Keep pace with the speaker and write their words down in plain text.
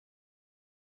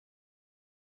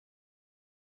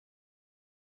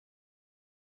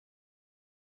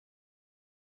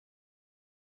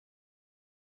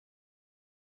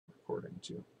according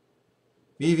to.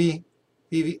 Vivi,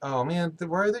 Vivi, oh man,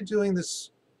 why are they doing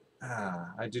this?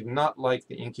 I did not like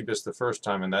the Incubus the first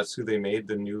time, and that's who they made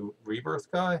the new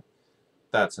Rebirth guy?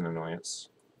 That's an annoyance.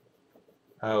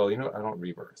 Oh, you know what? I don't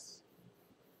Rebirth.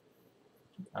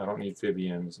 I don't need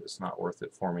Phibians. It's not worth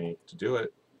it for me to do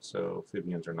it, so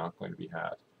Phibians are not going to be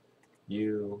had.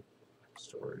 You,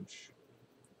 storage.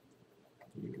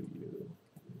 You,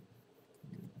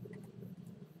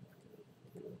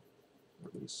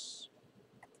 release.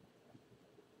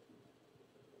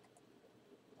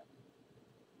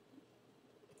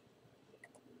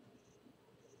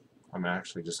 I'm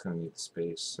actually just going to need the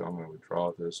space, so I'm going to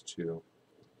withdraw those two.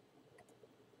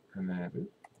 And then,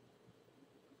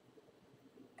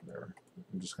 there.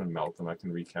 I'm just going to melt them. I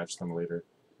can recatch them later.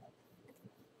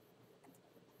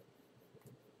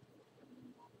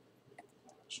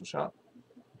 Initial shot.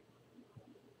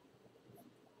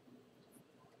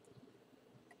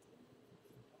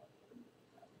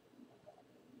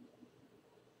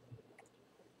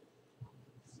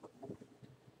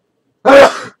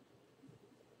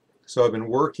 So I've been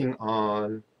working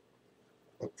on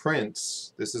a print.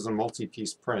 This is a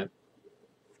multi-piece print.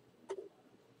 I'll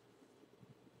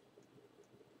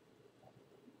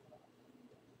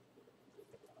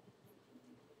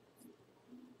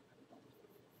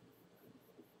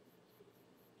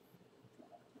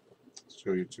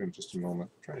show you two in just a moment.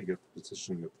 I'm trying to get the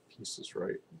position of the pieces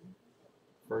right.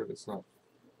 Part of it's not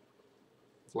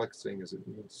flexing as it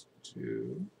needs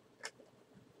to.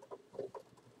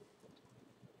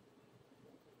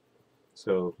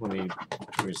 So let me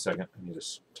give me a second. I need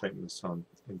to tighten this on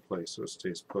in place so it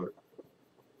stays put.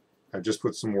 I just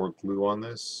put some more glue on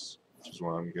this, which is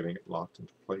why I'm getting it locked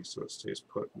into place so it stays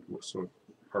put, so it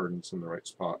hardens in the right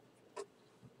spot.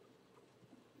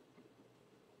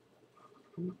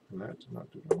 And that did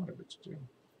not do what I wanted it to do.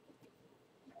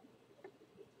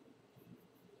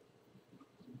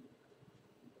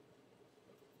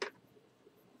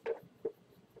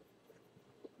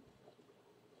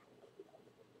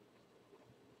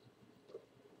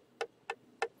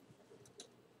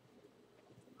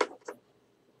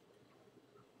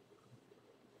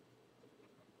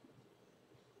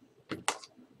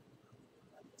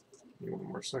 Give me one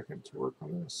more second to work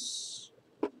on this.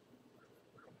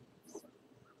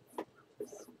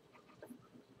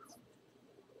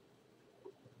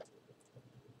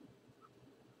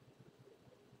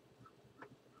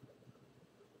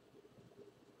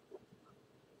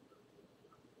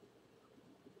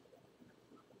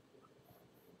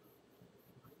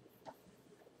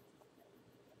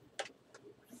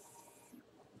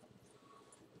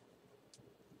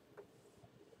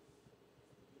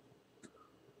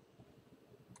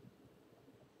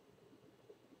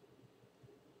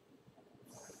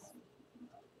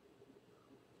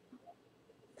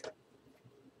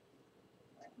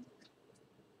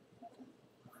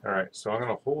 Alright, so I'm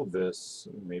going to hold this,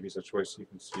 maybe such a way so you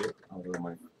can see it, although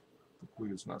my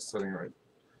glue's not setting right.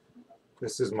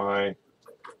 This is my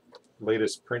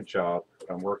latest print job.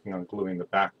 I'm working on gluing the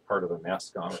back part of the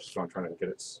mask on, which is why I'm trying to get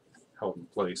it held in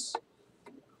place.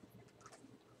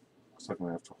 So I'm going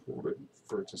to have to hold it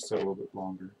for it to set a little bit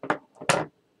longer.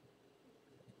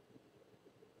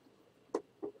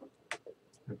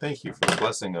 And thank you for the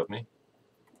blessing of me.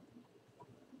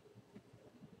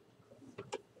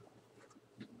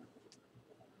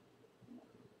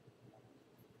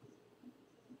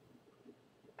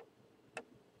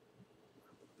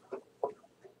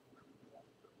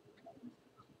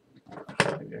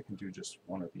 Maybe I can do just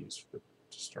one of these to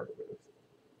start with,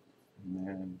 and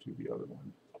then do the other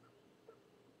one.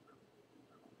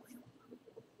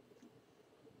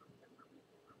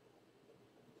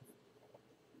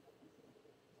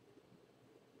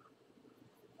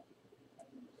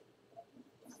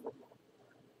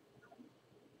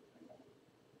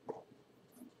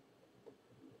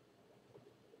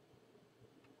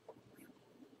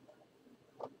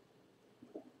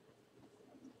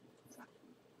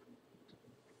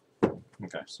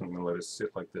 Okay, so I'm going to let it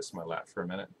sit like this in my lap for a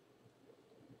minute.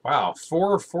 Wow,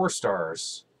 4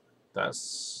 stars.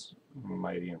 That's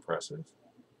mighty impressive.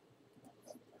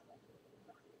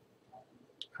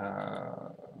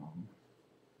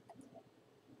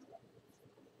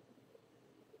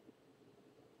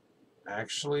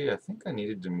 Actually, I think I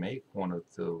needed to make one of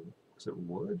the, was it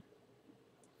wood?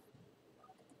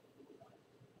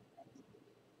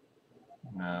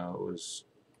 No, it was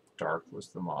dark was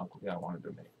the model I wanted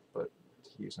to make, but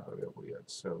he's not available yet,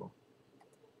 so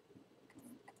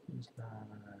these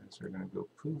guys are going to go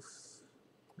poof,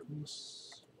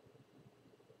 release.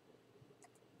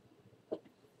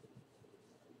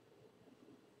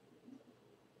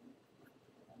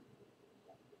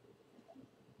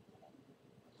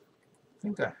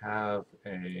 think I have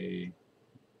a...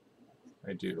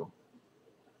 I do.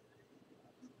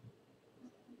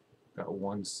 Got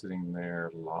one sitting there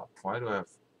locked. Why do I have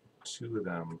two of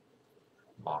them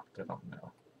locked? I don't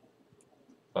know.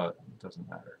 But it doesn't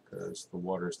matter because the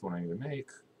water is the one I need to make.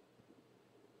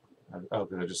 Oh,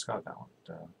 because I just got that one.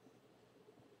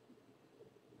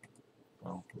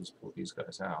 Well, let's pull these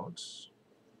guys out.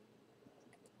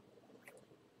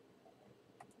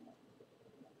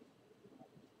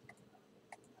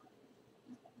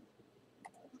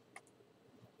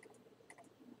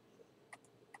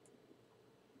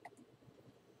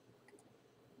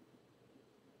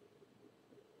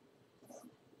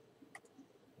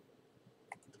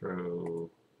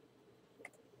 Throw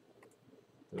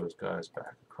those guys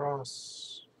back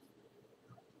across.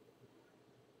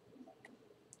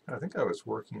 I think I was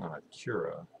working on a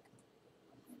Cura.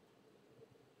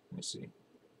 Let me see.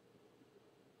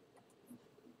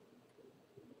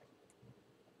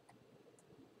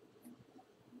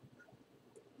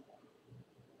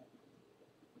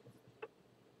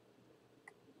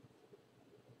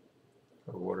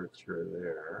 A water Cura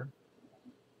there.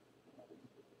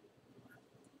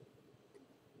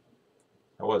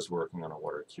 I was working on a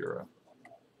water Cura.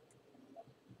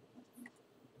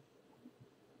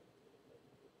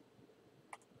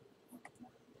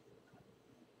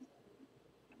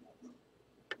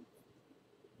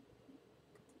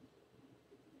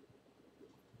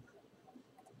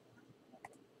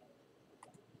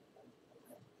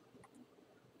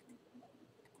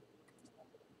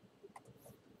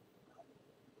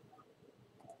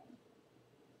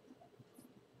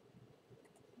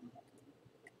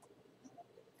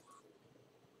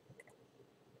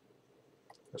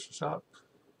 Special shop.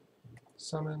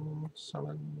 Summon,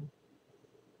 summon.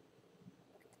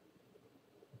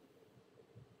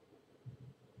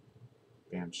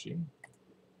 Banshee.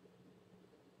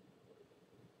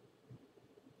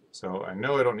 So I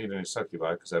know I don't need any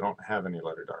succubi because I don't have any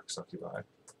lighter dark succubi.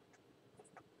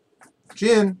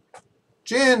 Jin!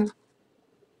 Jin!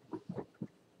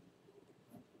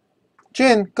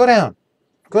 Jin, go down!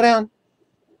 Go down!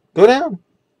 Go down!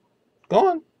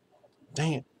 Go on!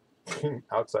 Dang it.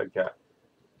 Outside cat.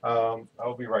 I'll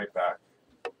be right back.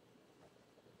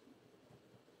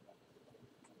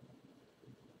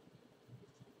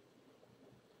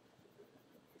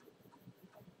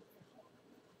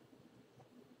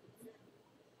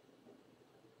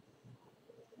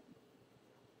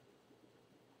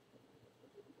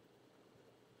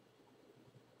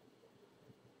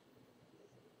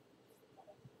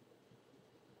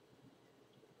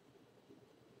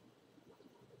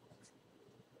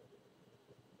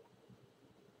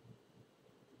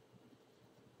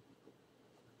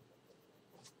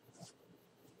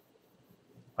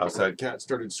 Outside cat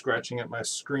started scratching at my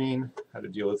screen. Had to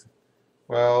deal with.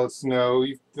 Well, it's no.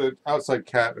 The outside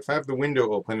cat. If I have the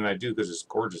window open, and I do because it's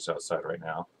gorgeous outside right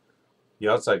now, the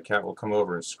outside cat will come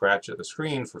over and scratch at the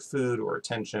screen for food or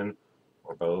attention,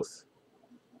 or both.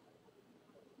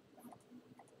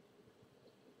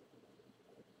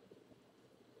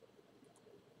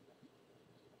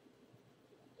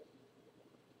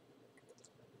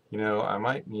 You know, I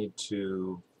might need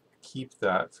to keep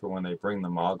that for when they bring the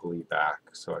Mowgli back,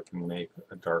 so I can make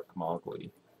a dark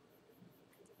Mowgli.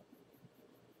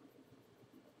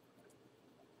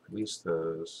 At least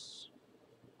those.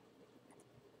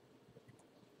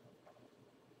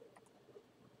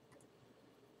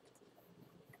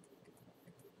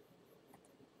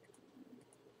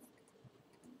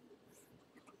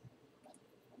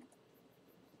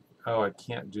 Oh, I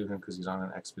can't do him because he's on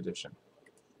an expedition.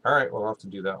 Alright, well, I'll have to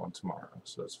do that one tomorrow,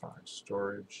 so that's fine.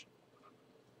 Storage.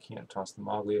 Can't toss the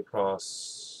Mowgli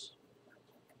across.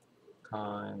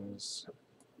 Kinds.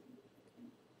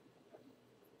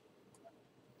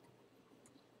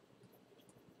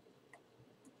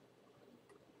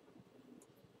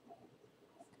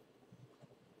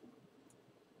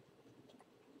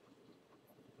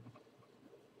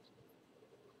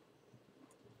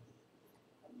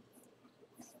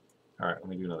 Alright, let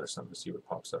me do another something to see what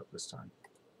pops up this time.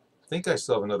 I think I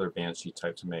still have another Banshee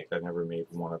type to make. I never made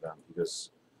one of them because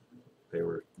they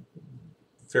were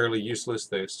fairly useless.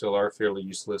 They still are fairly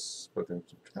useless, but they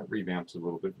got revamped a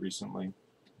little bit recently.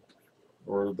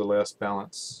 Or the last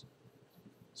balance.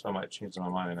 So I might change my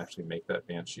mind and actually make that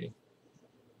Banshee.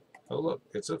 Oh look,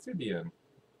 it's Amphibian.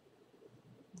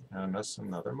 And that's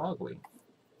another Mowgli.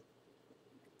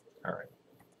 Alright.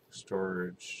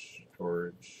 Storage,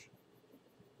 storage.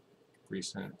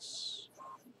 Recents.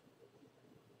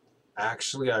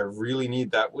 Actually, I really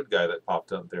need that wood guy that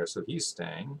popped up there, so he's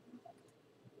staying.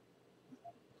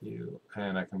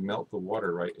 And I can melt the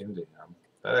water right into him.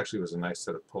 That actually was a nice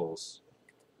set of pulls.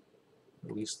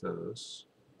 Release those.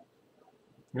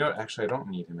 You know what? Actually, I don't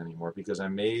need him anymore because I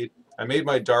made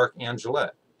my Dark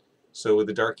Angelette. So with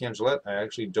the Dark Angelette, I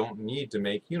actually don't need to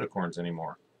make unicorns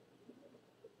anymore.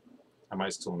 I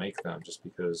might still make them just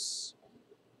because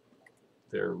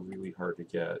they're really hard to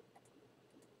get.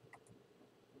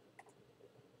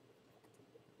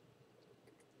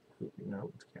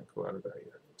 No, can't go out of that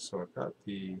yet. So I've got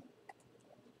the...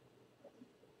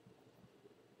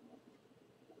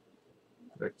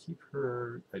 Did I keep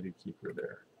her? I did keep her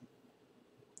there.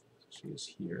 She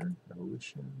is here.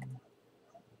 Evolution.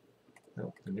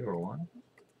 Nope, the newer one.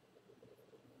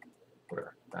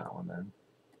 Where? That one then.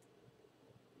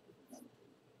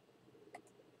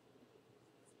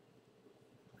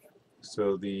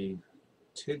 So the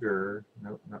Tigger,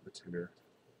 nope, not the Tigger.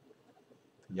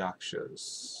 The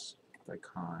Yakshas by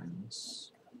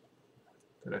kinds.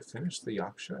 Did I finish the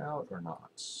Yaksha out or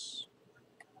not?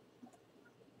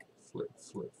 Flip,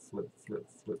 flip, flip, flip,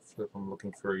 flip, flip. I'm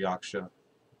looking for a Yaksha.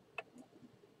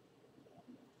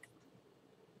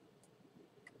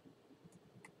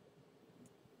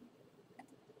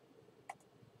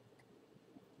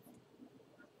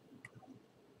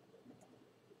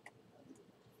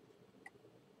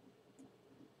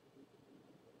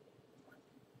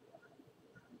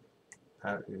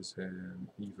 That is an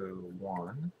Evo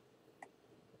 1.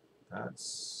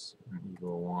 That's an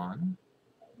Evo 1.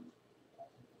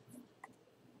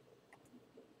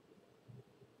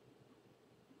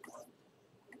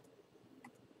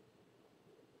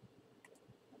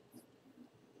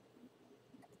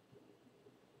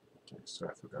 Okay, so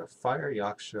I forgot a Fire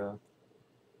Yaksha.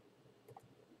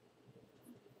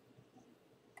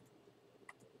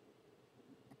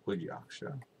 Wood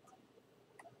Yaksha.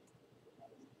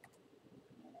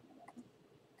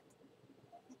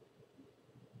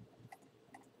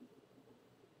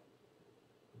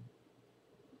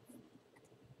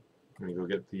 Let me go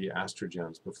get the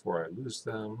Astrogems before I lose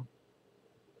them.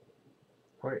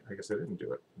 Wait, I guess I didn't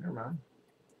do it. Never mind.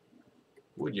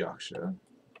 Wood Yaksha.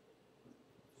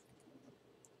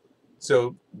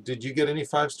 So, did you get any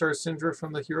 5-star Syndra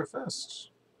from the Herofest?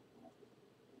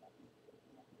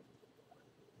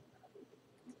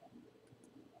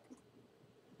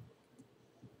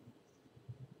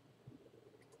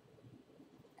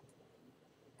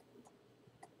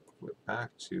 Flip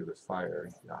back to the Fire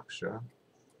Yaksha.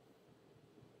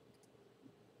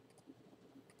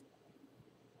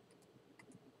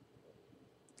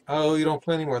 Oh, you don't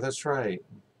play anymore, that's right.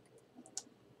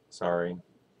 Sorry.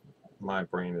 My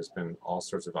brain has been all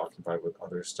sorts of occupied with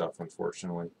other stuff,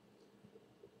 unfortunately.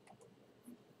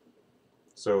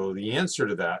 So the answer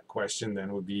to that question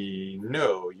then would be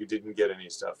no, you didn't get any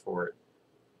stuff for it.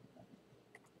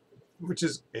 Which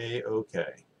is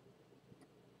A-okay.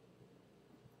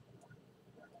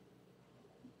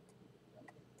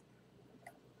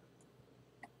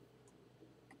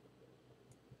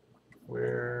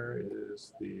 Where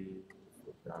is the...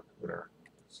 whatever.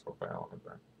 So by element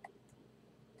then.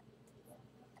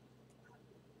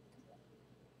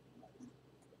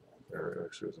 There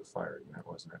actually was a fire unit,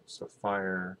 wasn't it? So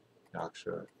fire,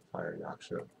 Yaksha,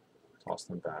 toss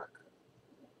them back.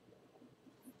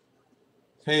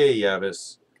 Hey,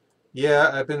 Yavis.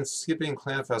 Yeah, I've been skipping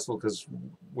Clan Festival because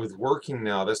with working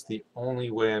now, that's the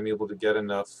only way I'm able to get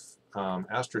enough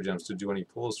Astrogems to do any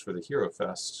pulls for the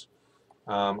Herofest.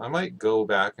 I might go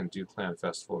back and do Clan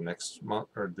Festival next month,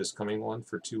 or this coming one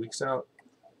for 2 weeks out.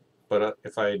 But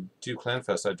if I do Clan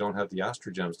Fest, I don't have the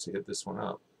Astrogems to hit this one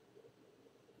up.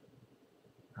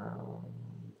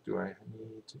 Do I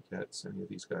need to get any of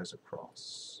these guys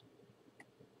across?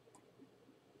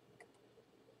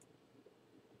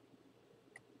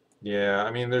 Yeah,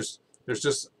 I mean, there's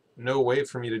just no way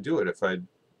for me to do it if I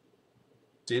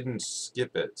didn't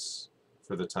skip it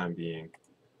for the time being.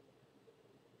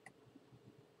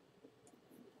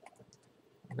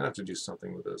 I'm gonna have to do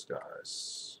something with those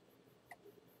guys.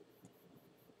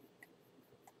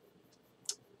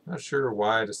 Not sure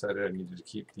why I decided I needed to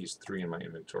keep these 3 in my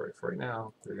inventory. For right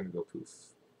now, they're gonna go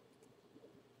poof.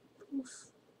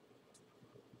 Poof.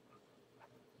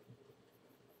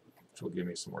 Which will give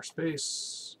me some more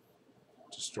space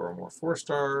to store more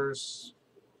 4-stars.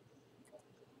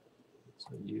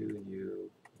 So you.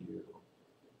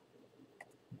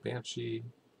 Banshee.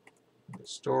 Get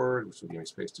stored, which will give me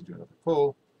space to do another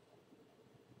pull.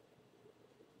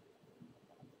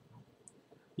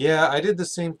 Yeah, I did the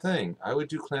same thing. I would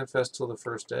do Clanfest till the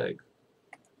first egg.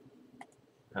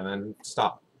 And then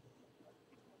stop.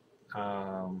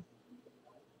 Generally,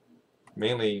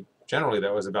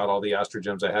 that was about all the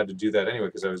Astrogems I had to do that anyway,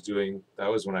 because I was doing, that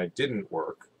was when I didn't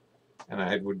work. And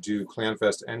I would do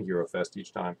Clanfest and Herofest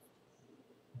each time.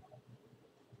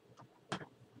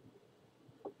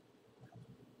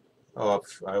 Oh,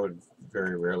 I would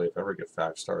very rarely, if ever, get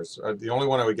 5 stars. The only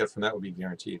one I would get from that would be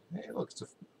guaranteed. Hey, look, it's a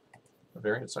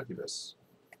variant succubus.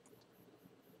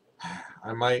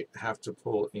 I might have to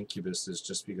pull incubuses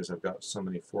just because I've got so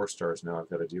many 4 stars now I've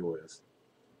got to deal with.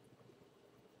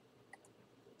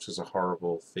 Which is a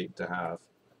horrible fate to have.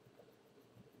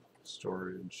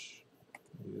 Storage.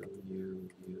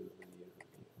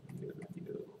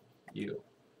 You.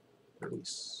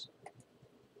 Release.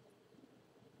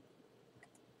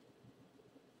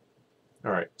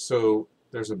 Alright, so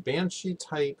there's a Banshee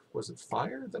type, was it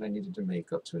fire that I needed to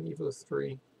make up to an Evo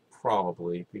 3?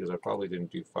 Probably, because I probably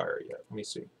didn't do fire yet. Let me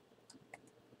see.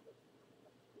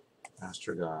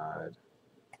 Astrogod.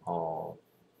 All.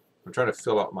 I'm trying to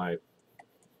fill out my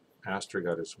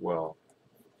Astrogod as well.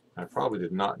 I probably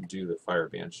did not do the fire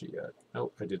Banshee yet.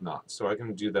 Nope, I did not. So I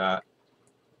can do that.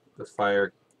 The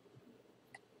fire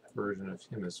version of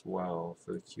him as well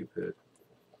for the Cupid.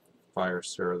 Fire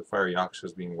Sir. The fire Yaksha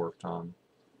is being worked on.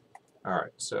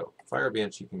 Alright, so fire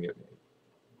Banshee can get made.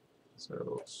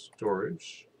 So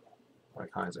storage.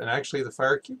 Like kinds. And actually the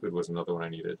fire Cupid was another one I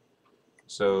needed.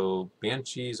 So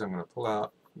Banshees I'm going to pull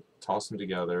out, toss them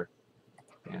together.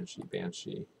 Banshee,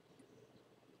 Banshee.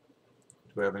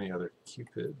 Do I have any other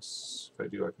Cupids? If I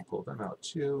do, I can pull them out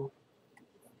too.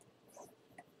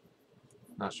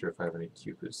 Not sure if I have any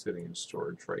Cupids sitting in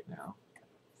storage right now.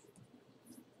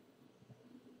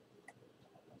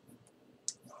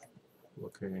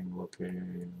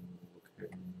 Looking.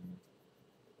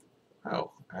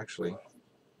 Oh, actually,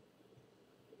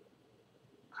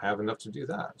 I have enough to do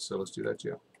that, so let's do that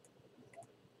too.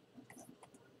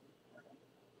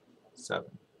 7.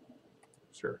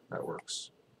 Sure, that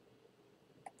works.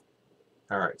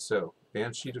 Alright, so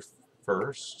Banshee to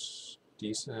first.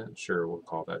 Decent. Sure, we'll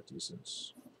call that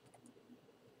decent.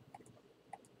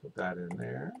 Put that in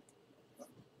there.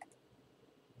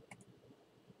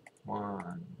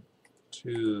 1,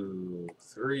 2,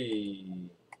 3.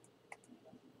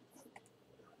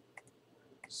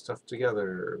 Stuff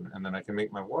together, and then I can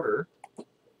make my water.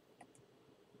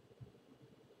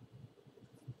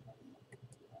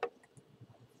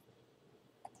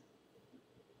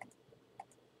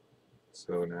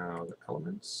 So now the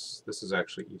elements. This is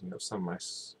actually eating up some of my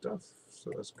stuff,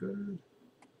 so that's good.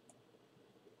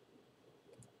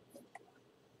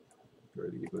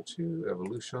 Ready to go to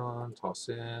evolution, toss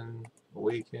in,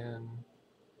 awaken.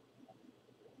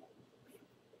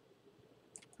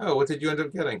 Oh, what did you end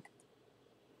up getting?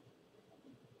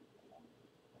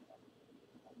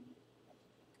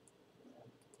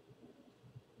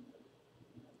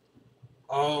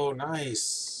 Oh,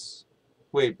 nice.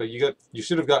 Wait, but you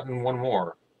should have gotten one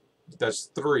more. That's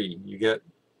 3. You get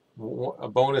a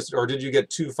bonus, or did you get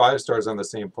 2 5 stars on the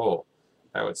same pull?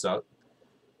 That would suck.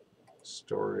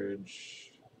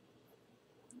 Storage,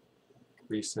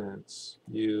 recent,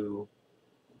 you,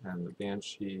 and the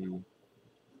Banshee,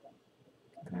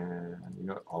 and you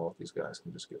know what? All of these guys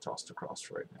can just get tossed across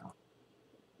right now.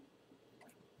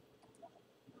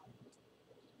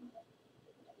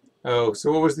 Oh,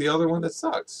 so what was the other one that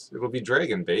sucks? It'll be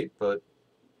Dragon Bait, but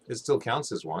it still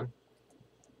counts as one.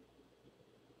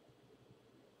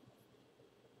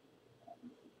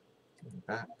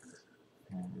 Back,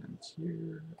 and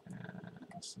here,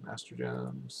 and some Master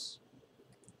Gems,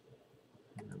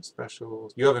 and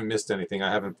specials. You haven't missed anything.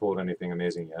 I haven't pulled anything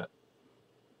amazing yet.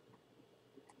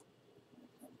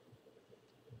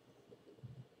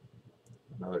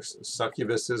 Another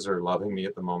succubuses are loving me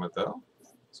at the moment, though.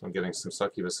 So I'm getting some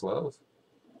succubus love.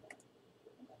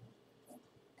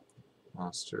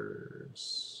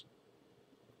 Monsters.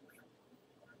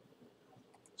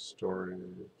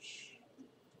 Storage.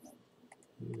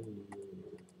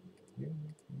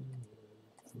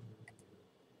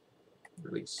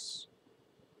 Release.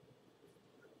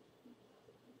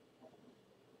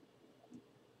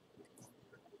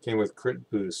 Came with crit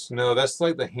boost. No, that's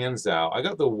like the Hanzao. I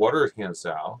got the water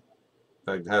Hanzao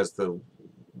that has the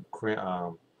crit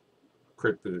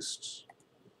boost.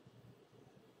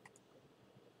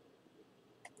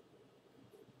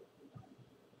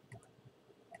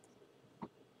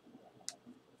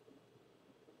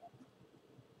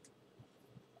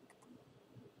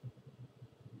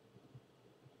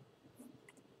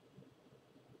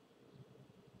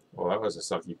 Well, that was a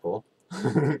sucky pull.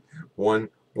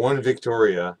 one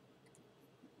Victoria,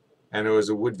 and it was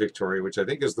a wood Victoria, which I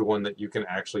think is the one that you can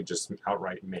actually just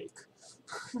outright make.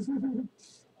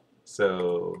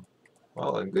 So,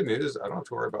 well, and good news, I don't have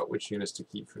to worry about which units to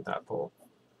keep for that pull,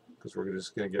 because we're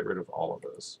just going to get rid of all of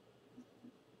those.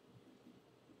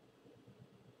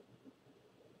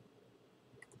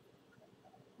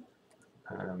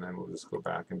 And then we'll just go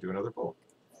back and do another pull.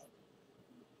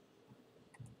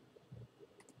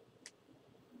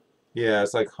 Yeah,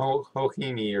 it's like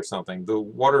Hohini or something. The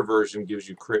water version gives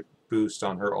you crit boost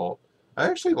on her ult. I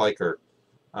actually like her.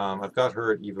 I've got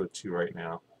her at Evo 2 right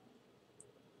now.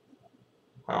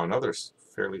 Wow, another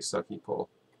fairly sucky pull.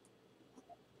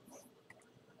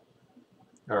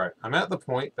 Alright, I'm at the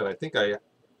point that I think I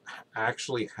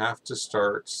actually have to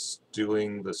start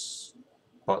doing the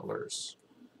butlers,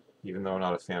 even though I'm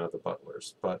not a fan of the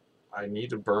butlers. But I need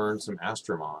to burn some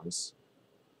Astromons,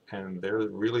 and they're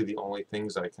really the only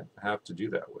things I can have to do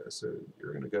that with. So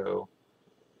you're going to go,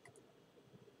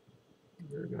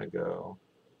 you're going to go,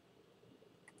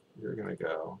 you're going to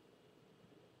go.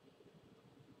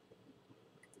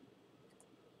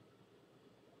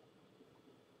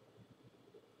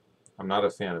 I'm not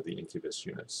a fan of the Incubus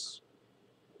units.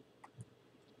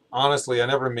 Honestly, I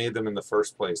never made them in the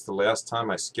first place. The last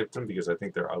time I skipped them because I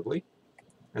think they're ugly,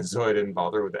 and so I didn't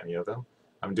bother with any of them.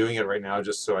 I'm doing it right now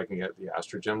just so I can get the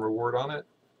Astrogem reward on it,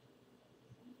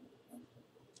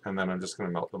 and then I'm just going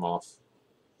to melt them off.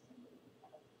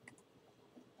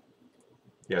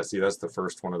 Yeah, see, that's the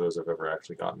first one of those I've ever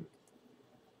actually gotten.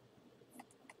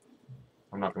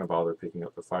 I'm not going to bother picking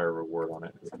up the fire reward on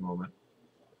it at the moment.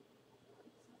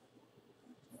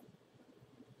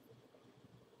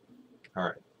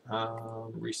 Alright,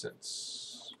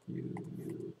 recents.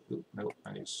 Oop, nope,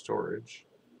 I need storage.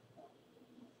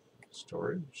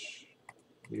 Storage.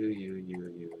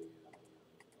 You.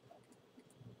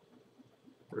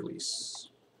 Release.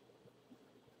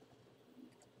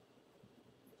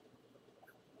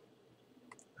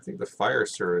 I think the fire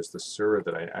Sura is the Sura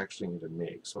that I actually need to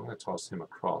make, so I'm going to toss him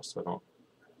across so I don't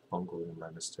bungle him by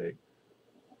mistake.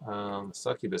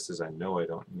 Succubuses I know I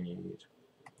don't need.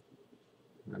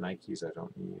 The Nikes I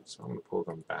don't need, so I'm going to pull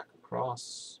them back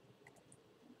across.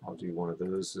 I'll do one of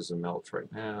those as a melt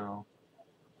right now.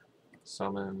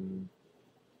 Summon.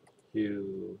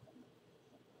 Hue.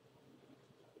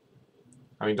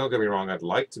 I mean, don't get me wrong, I'd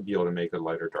like to be able to make a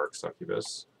lighter dark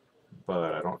succubus,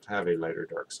 but I don't have a lighter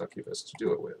dark succubus to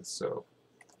do it with, so.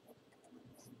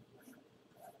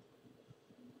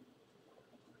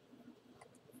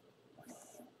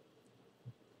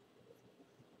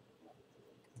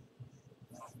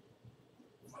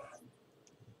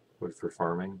 Wood for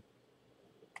farming.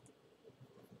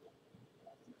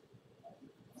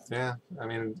 Yeah, I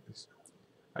mean,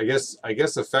 I guess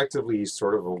effectively he's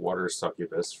sort of a water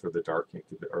succubus for the dark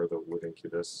incubus or the wood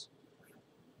incubus.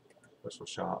 Special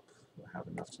shop. I have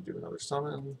enough to do another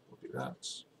summon. We'll do that.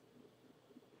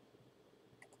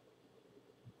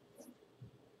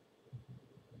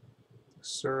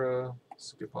 Sura,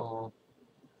 skip all.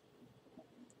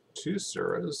 2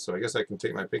 Suras, so I guess I can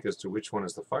take my pick as to which one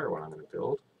is the fire one I'm going to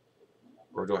build.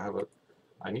 Or do I have a...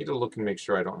 I need to look and make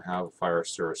sure I don't have fire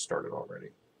Sura started already.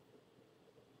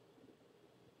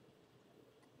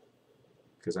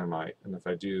 Because I might, and if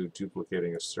I do,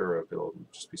 duplicating a Sura build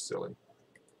would just be silly.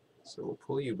 So we'll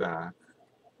pull you back.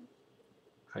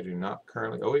 I do not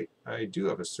currently... Oh wait, I do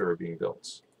have a Sura being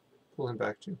built. Pull him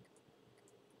back too.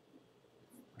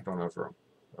 I don't have room.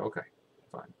 Okay,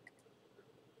 fine.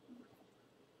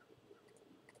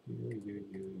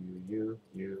 You.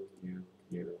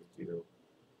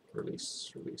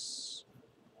 Release.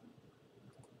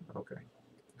 Okay.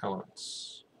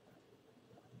 Elements.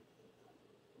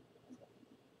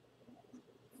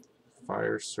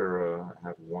 Fire Sura. I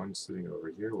have one sitting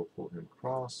over here. We'll pull him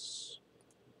across.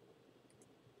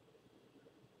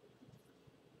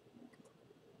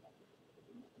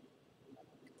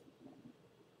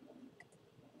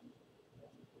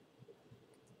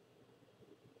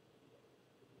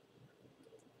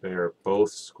 They are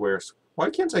both squares. Why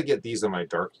can't I get these on my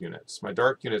dark units? My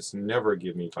dark units never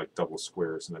give me like double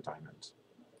squares in a diamond.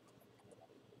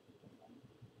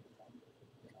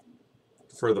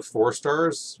 For the 4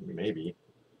 stars, maybe.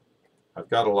 I've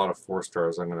got a lot of 4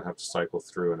 stars I'm going to have to cycle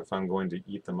through, and if I'm going to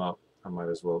eat them up, I might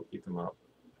as well eat them up.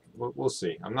 We'll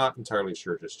see. I'm not entirely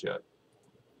sure just yet.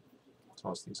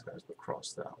 Toss these guys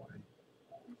across that way.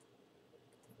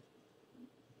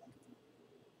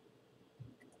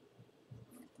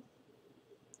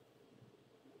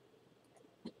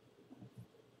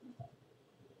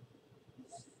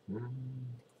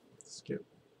 Skip.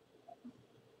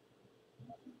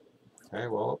 Okay,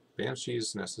 well, Banshee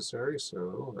is necessary,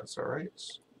 so that's alright.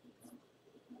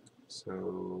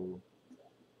 So,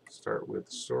 start with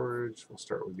storage. We'll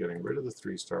start with getting rid of the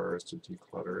 3 stars to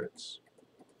declutter it.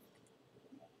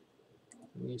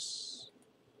 Release.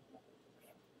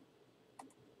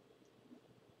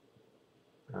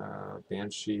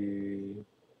 Banshee.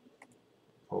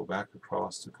 Pull back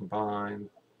across to combine.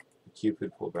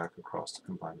 Cupid pull back across to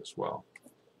combine as well.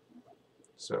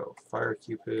 So Fire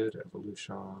Cupid,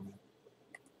 Evolution.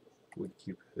 Wood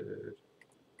Cupid,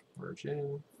 merge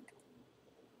in.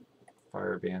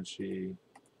 Fire Banshee,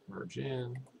 merge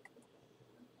in.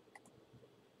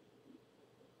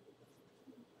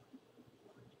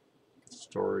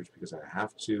 Storage because I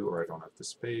have to or I don't have the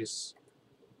space.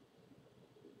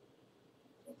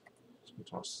 So we'll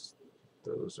toss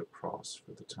those across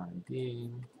for the time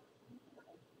being.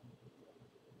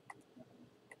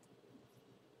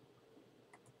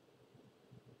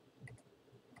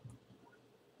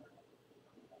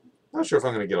 Not sure if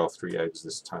I'm going to get all 3 eggs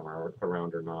this time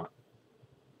around or not.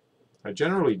 I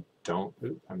generally don't.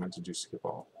 Ooh, I meant to do skip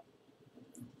all.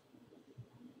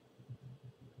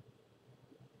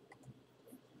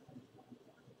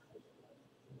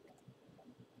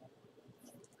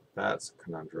 That's a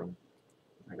conundrum.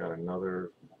 I got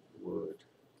another wood.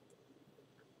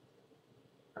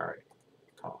 All right.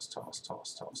 Toss, toss,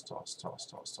 toss, toss, toss, toss,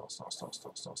 toss, toss, toss, toss,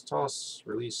 toss, toss, toss.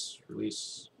 Release,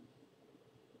 release.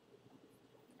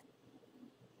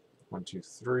 1, 2,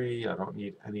 3. I don't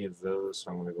need any of those,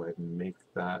 so I'm going to go ahead and make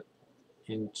that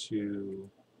into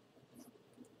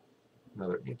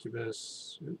another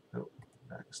incubus. Oop, nope.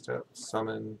 Back a step.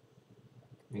 Summon.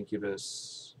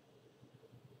 Incubus.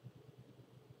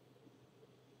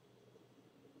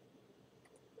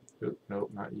 Oop,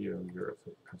 nope, not you. You're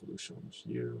evolutions.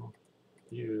 You.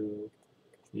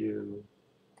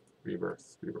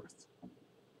 Rebirth. Rebirth.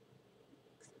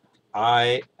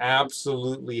 I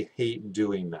absolutely hate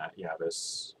doing that,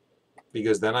 Yavis,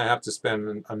 because then I have to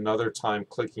spend another time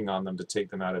clicking on them to take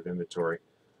them out of inventory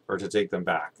or to take them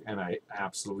back, and I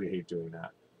absolutely hate doing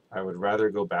that. I would rather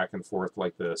go back and forth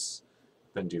like this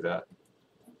than do that.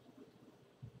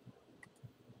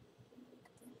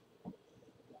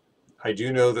 I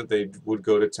do know that they would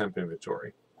go to temp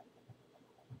inventory,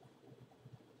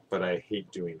 but I hate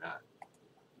doing that.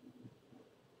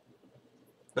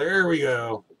 There we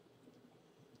go.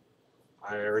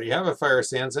 I already have a Fire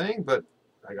Sansang, but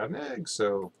I got an egg,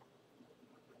 so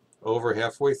over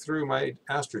halfway through my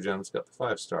Astrogems got the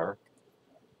 5-star.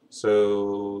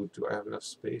 So do I have enough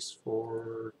space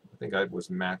for... I think I was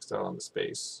maxed out on the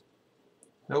space.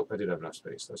 Nope, I did have enough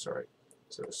space. That's all right.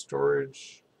 So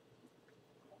storage.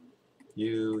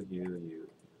 You.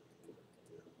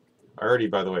 I already,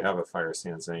 by the way, have a Fire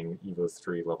Sansang Evo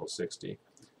 3 level 60.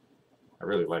 I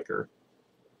really like her.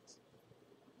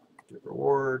 Give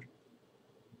reward.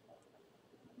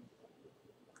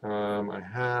 I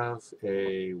have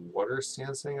a Water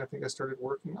Sansang I think I started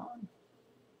working on.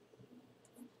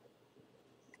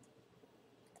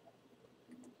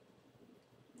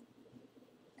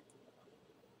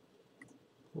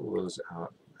 Pull those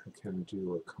out. I can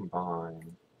do a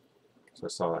combine. So I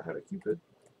saw I had a Cupid.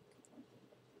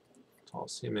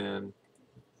 Toss him in.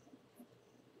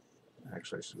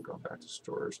 Actually, I should have gone back to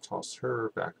storage. Toss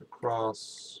her back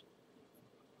across.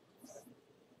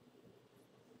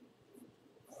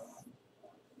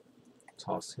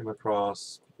 Toss him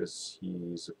across because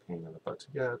he's a pain in the butt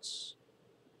to get.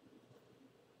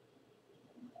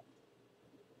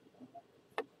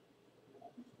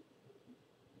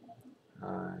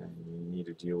 I need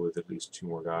to deal with at least 2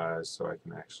 more guys so I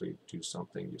can actually do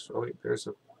something useful. Oh wait, there's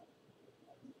a...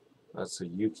 That's a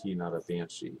Yuki, not a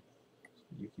Banshee.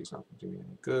 Yuki's not doing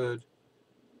any good.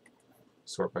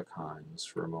 Sort by kinds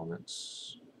for a moment.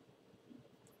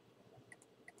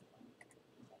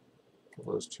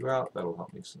 Pull those 2 out. That'll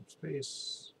help make some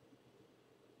space.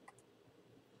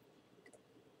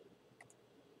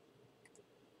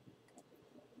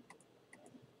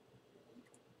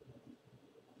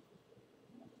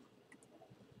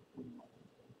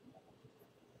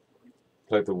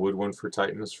 Like the wood one for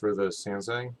Titans for the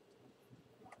Sansang?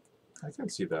 I can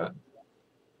see that.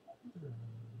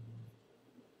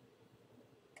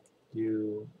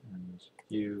 You and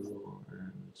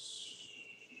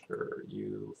sure,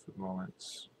 you for the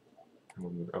moment.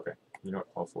 Okay, you know what?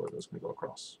 All 4 of those can go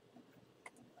across.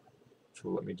 Which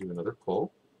will let me do another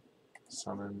pull.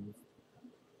 Summon.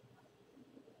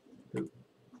 Ooh,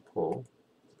 pull.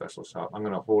 Special shot. I'm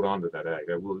going to hold on to that egg.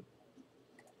 I will.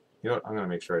 You know what? I'm going to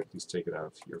make sure I at least take it out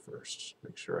of here first.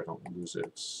 Make sure I don't lose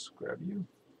it. Grab you.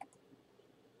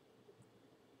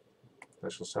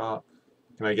 Special shot.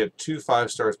 Can I get 2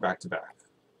 5-stars back to back?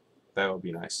 That would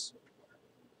be nice.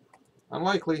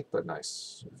 Unlikely, but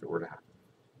nice if it were to happen.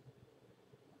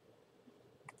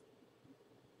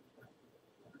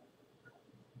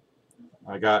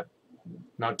 I got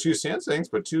not 2 Sansangs,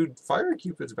 but 2 Fire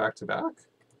Cupids back to back.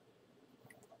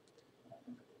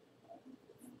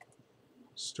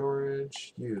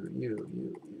 Storage,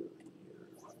 you.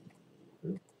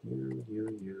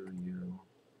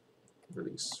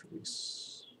 Release.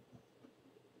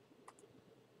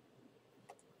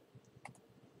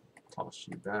 toss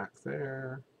you back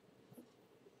there.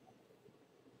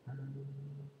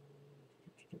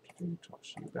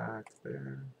 Toss you back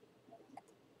there.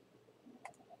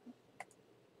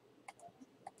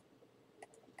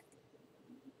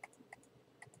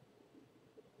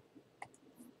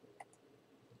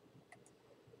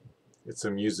 It's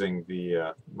amusing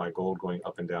the my gold going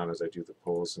up and down as I do the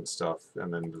pulls and stuff,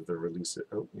 and then the release it.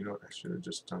 Oh, you know what? I should have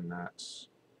just done that.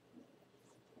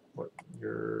 What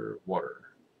your water?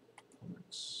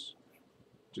 Let's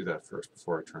do that first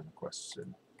before I turn the quests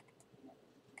in.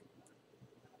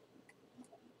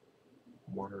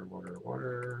 Water, water,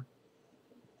 water.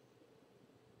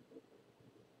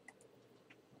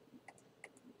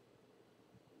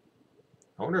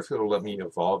 I wonder if it'll let me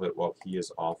evolve it while he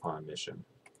is off on a mission.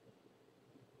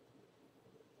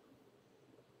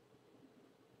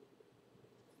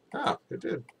 Ah, it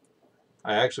did.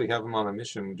 I actually have him on a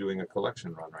mission doing a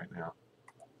collection run right now,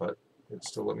 but it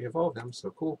still let me evolve him,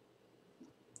 so cool.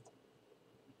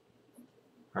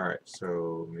 Alright,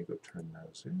 so let me go turn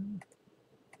those in.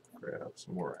 Grab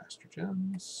some more Astro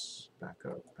Gems. Back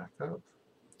up, back up.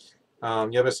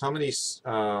 Yebus, how many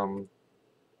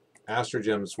Astro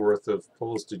Gems worth of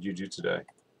pulls did you do today?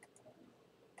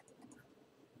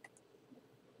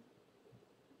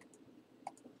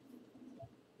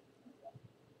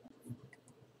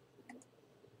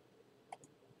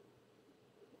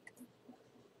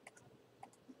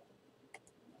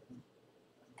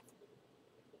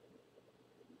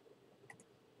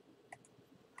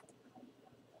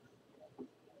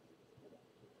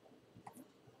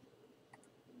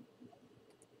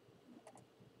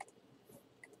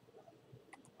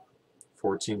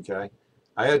 $14K.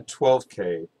 I had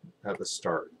 12K at the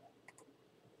start,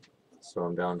 so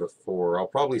I'm down to 4. I'll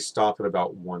probably stop at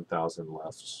about 1,000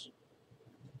 left.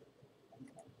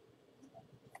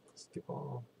 Skip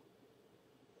all.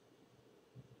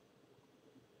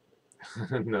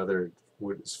 Another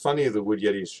wood. It's funny the Wood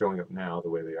Yeti is showing up now the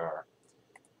way they are.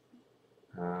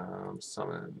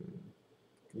 Summon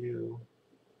you.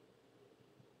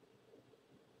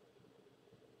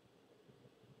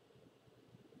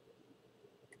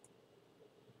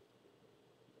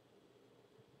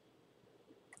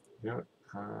 You know what?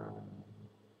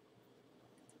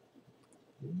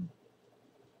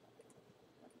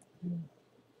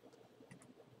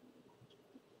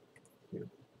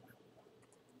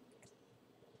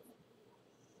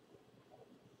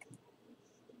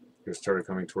 You started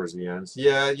coming towards the ends.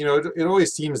 Yeah, you know, it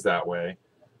always seems that way.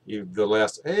 The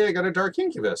last, hey, I got a Dark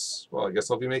Incubus. Well, I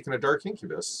guess I'll be making a Dark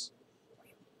Incubus.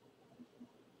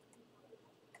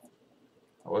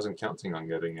 I wasn't counting on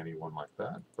getting anyone like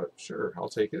that, but sure, I'll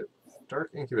take it.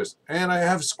 Dark Incubus. And I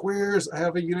have squares! I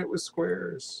have a unit with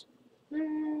squares.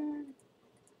 Yay!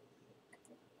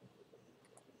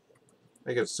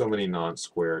 I get so many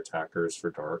non-square attackers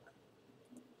for Dark.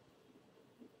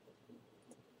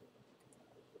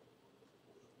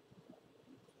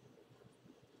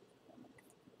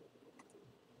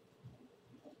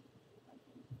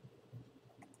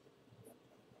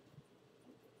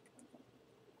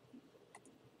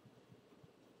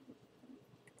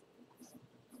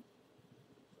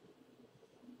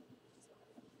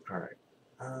 Alright.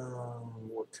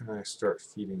 What can I start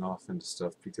feeding off into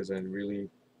stuff? Because I really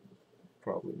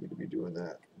probably need to be doing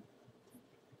that.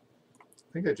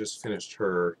 I think I just finished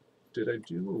her. Did I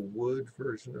do a wood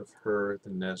version of her,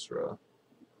 the Nezra?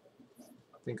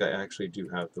 I think I actually do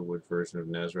have the wood version of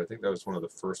Nezra. I think that was one of the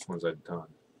first ones I'd done.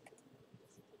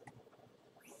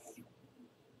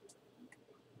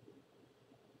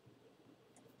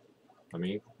 I'm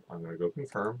going to go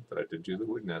confirm that I did do the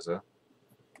wood Nezra.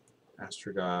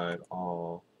 Astroguide,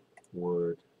 all,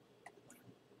 wood.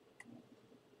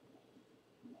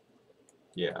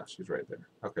 Yeah, she's right there.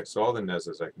 Okay, so all the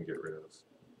Nezas I can get rid of.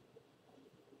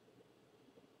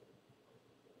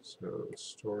 So,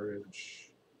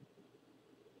 storage.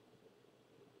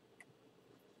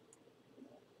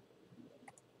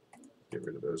 Get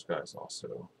rid of those guys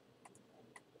also.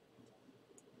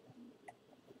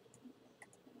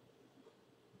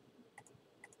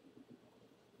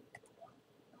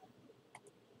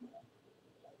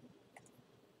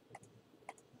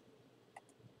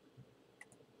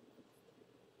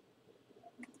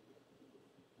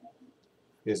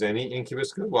 Is any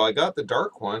Incubus good? Well, I got the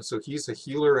dark one, so he's a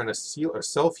healer and a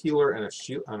self-healer and a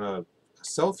shield,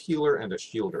 self-healer and a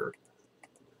shielder.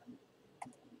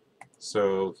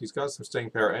 So he's got some staying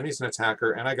power, and he's an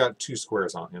attacker, and I got 2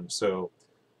 squares on him. So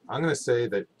I'm going to say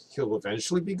that he'll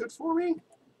eventually be good for me,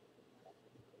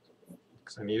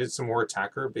 because I needed some more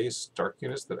attacker-based dark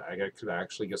units that I could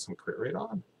actually get some crit rate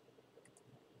on.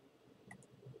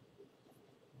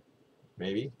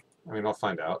 Maybe. I mean, I'll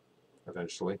find out.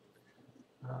 eventually.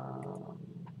 I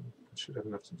should have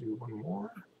enough to do one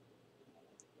more.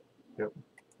 Yep.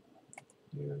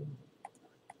 You.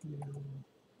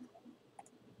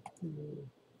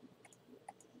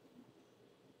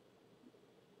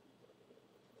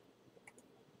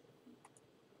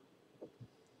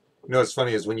 You know what's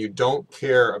funny is when you don't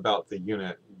care about the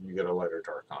unit, you get a lighter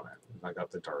dark on it. I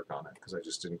got the dark on it because I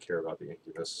just didn't care about the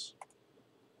incubus.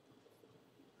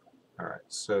 Alright,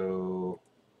 so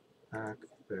back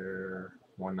there,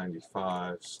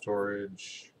 195,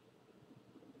 storage.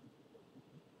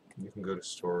 You can go to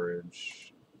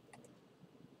storage.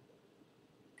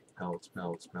 Melt,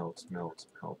 melt, melt, melt,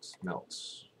 melt, melt.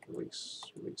 Release,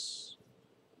 release.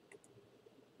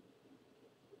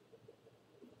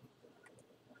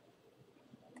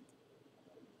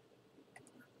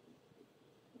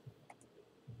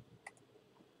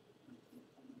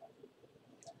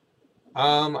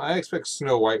 I expect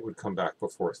Snow White would come back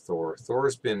before Thor.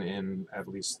 Thor's been in at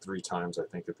least 3 times, I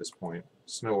think, at this point.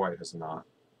 Snow White has not.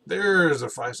 There's a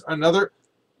another.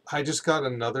 I just got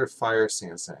another Fire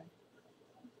Sansang.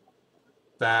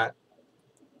 That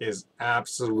is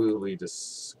absolutely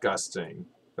disgusting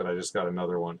that I just got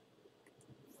another one.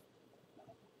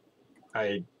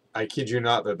 I kid you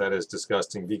not that that is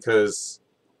disgusting because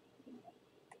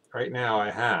right now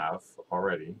I have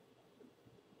already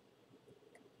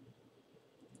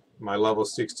my level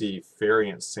 60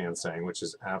 variant Sansang, which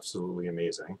is absolutely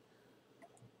amazing.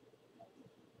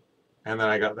 And then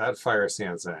I got that Fire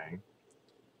Sansang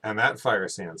and that Fire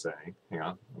Sansang. Hang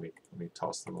on, let me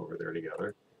toss them over there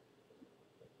together.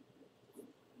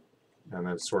 And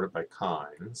then sort it by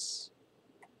kinds.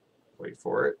 Wait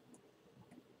for it.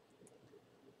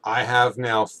 I have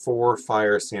now 4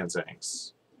 Fire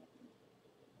Sansangs.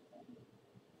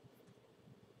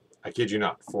 I kid you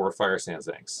not, 4 Fire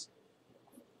Sansangs.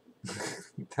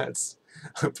 That's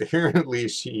apparently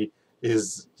she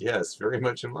is, yes, very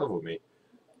much in love with me.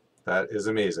 That is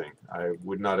amazing. I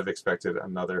would not have expected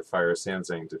another Fire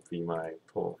Sansang to be my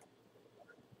pull.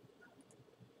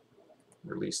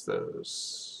 Release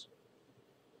those.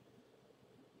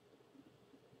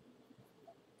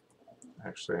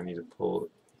 Actually, I need to pull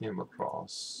him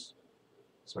across.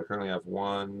 So I currently have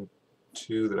 1,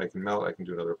 2 that I can melt. I can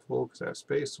do another pull because I have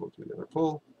space. So we'll do the other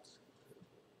pull.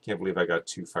 Can't believe I got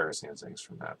 2 Fire Sansangs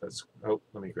from that. That's, oh,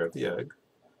 let me grab the egg.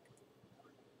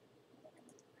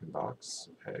 Inbox,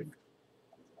 egg.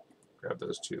 Grab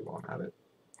those 2 while I'm at it.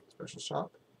 Special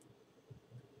shop.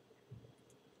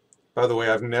 By the way,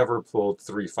 I've never pulled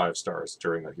 3 5-stars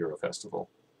during the Hero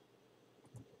Festival.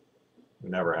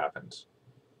 Never happened.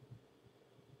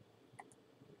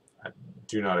 I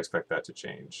do not expect that to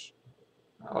change.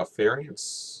 Oh,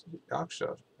 variants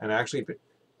Yaksha. And actually,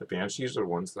 the Banshees are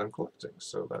ones that I'm collecting,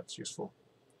 so that's useful.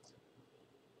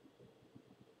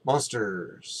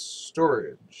 Monsters.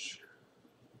 Storage.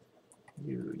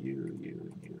 You.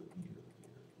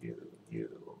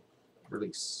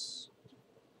 Release.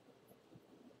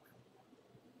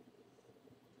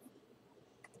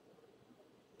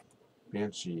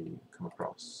 Banshee, come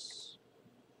across.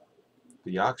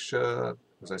 The Yaksha,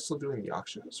 was I still doing the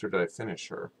Yakshas, or did I finish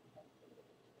her?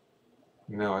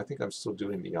 No, I think I'm still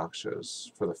doing the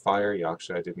Yakshas. For the Fire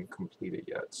Yaksha, I didn't complete it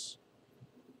yet.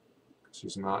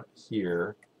 She's not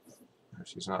here. If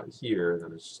she's not here,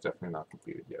 then it's definitely not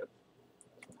completed yet.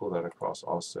 Pull that across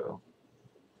also.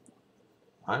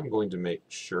 I'm going to make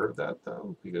sure of that,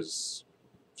 though, because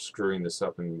screwing this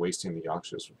up and wasting the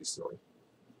Yakshas would be silly.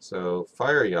 So,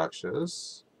 Fire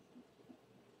Yakshas.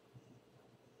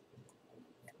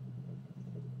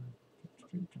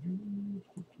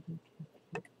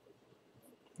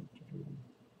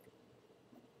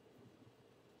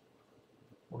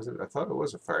 What was it? I thought it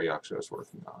was a Fire Yaksha I was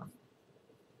working on.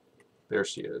 There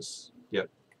she is. Yep.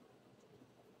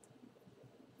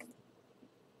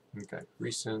 Okay.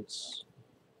 Recent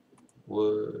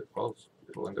wood. Well,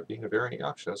 it'll end up being a variant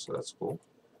Yaksha, so that's cool.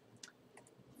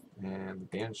 And the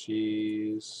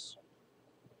Banshees.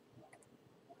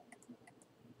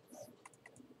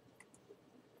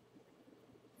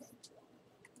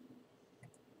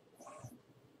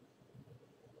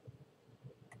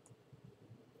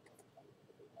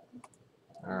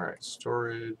 Alright,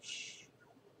 storage.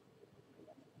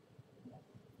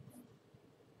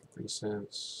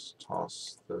 Recents.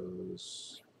 Toss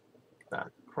those back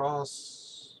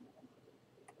across.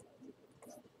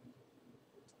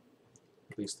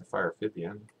 At least the Fire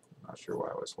Amphibian. Not sure why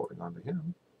I was holding on to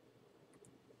him.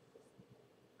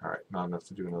 Alright, not enough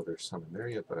to do another summon there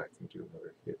yet, but I can do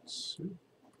another hit suit.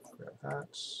 Grab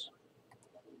that.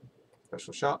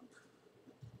 Special shop.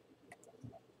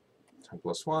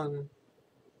 10+1.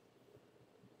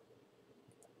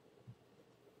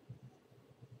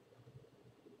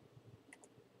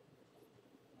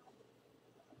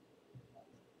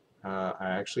 I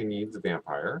actually need the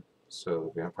vampire,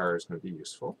 so the vampire is going to be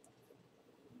useful.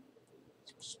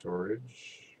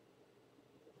 Storage.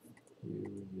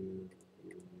 You.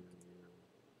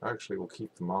 Actually, we'll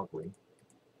keep the Mowgli.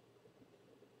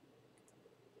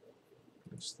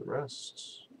 That's the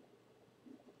rest.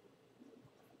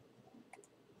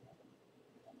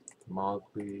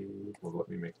 Mowgli will let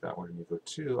me make that one in Evo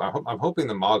 2. I'm hoping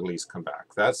the Mowglis come back.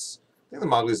 I think the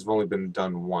Mowglis have only been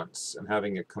done once, and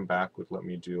having it come back would let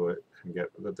me do it and get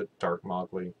the Dark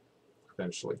Mowgli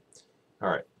eventually.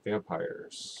 Alright,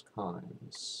 vampires,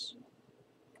 kinds.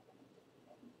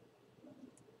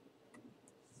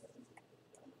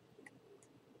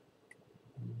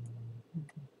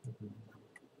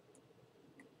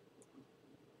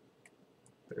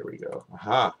 There we go.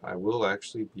 Aha! I will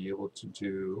actually be able to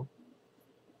do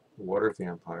Water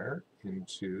Vampire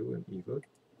into an Evo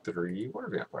 3 Water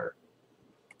Vampire.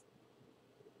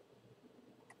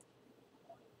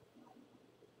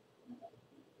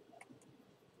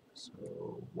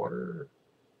 So, water.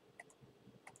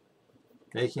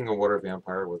 Making a Water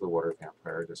Vampire with a Water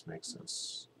Vampire just makes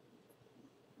sense.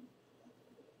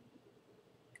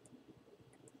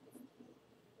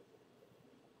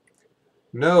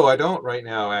 No, I don't right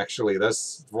now, actually.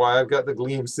 That's why I've got the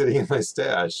Gleam sitting in my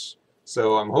stash.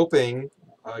 So I'm hoping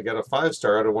I get a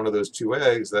 5-star out of one of those 2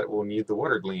 eggs that will need the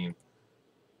Water Gleam.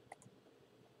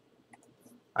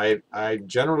 I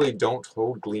generally don't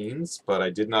hold Gleams, but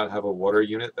I did not have a water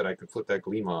unit that I could put that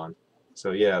Gleam on.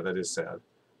 So yeah, that is sad.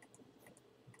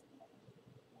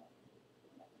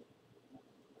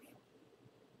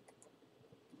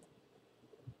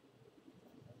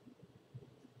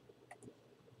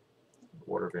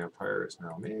 Water Vampire is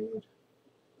now made.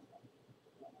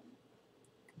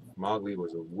 Mowgli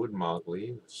was a wood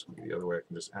Mowgli. The other way I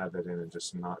can just add that in and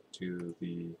just not do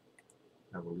the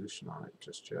evolution on it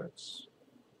just yet.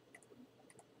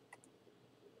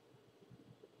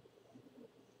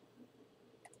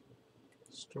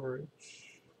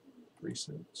 Storage,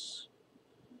 recent.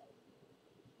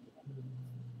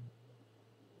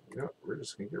 Yep, we're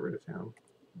just going to get rid of him.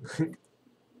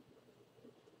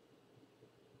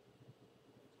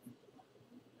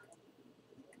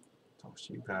 Toss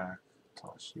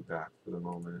you back for the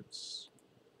moment.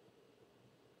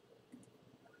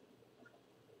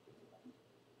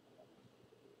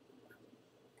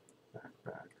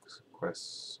 Back.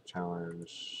 Quest,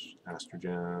 challenge,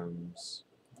 astrogems,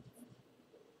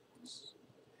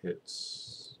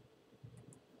 hits.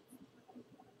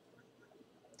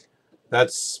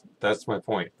 That's my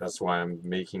point. That's why I'm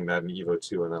making that an Evo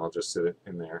 2, and then I'll just sit it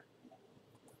in there.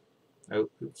 Oh,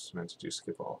 oops, meant to do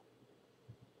skip all.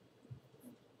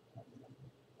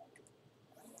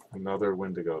 Another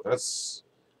Wendigo. That's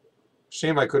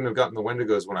shame I couldn't have gotten the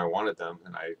Wendigos when I wanted them,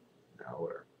 and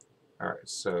whatever. Alright,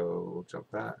 so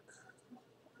jump back.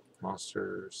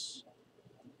 Monsters.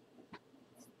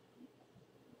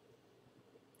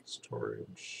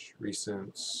 Storage.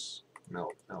 Recents.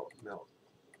 Melt.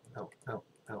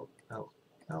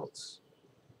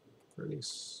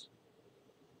 Release.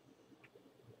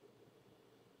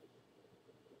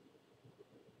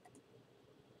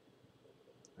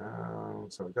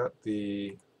 So I've got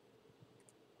the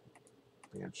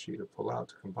Banshee to pull out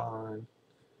to combine.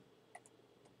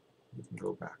 You can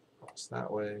go back across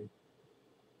that way.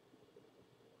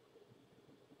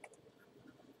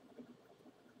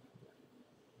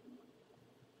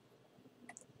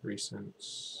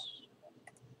 Recents.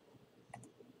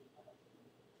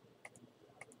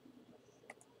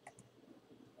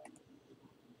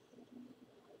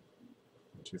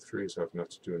 2, 3, so I have enough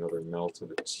to do another melt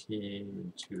of a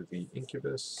team into the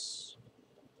Incubus.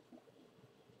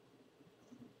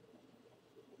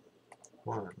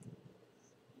 1,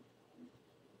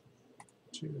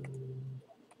 2,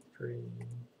 3.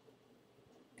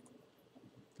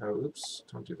 Oh, oops,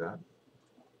 don't do that.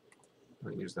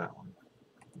 Don't use that one.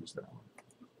 Use that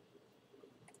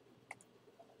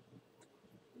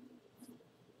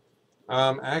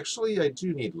one. Actually, I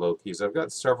do need Lokis. I've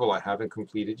got several I haven't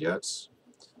completed yet.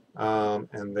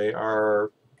 And they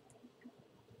are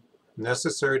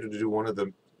necessary to do one of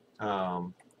the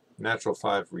natural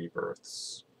 5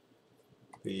 rebirths.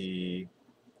 I think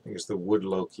it's the wood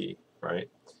Loki, right?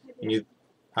 You need,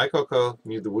 hi Coco,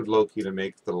 you need the wood Loki to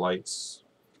make the lights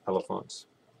elephants.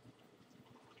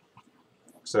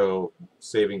 So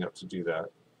saving up to do that.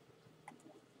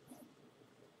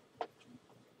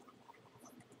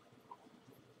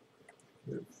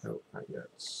 Nope, not yet.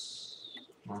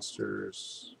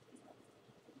 Monsters.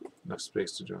 Enough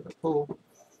space to join the pool.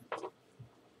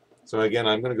 So again,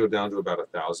 I'm going to go down to about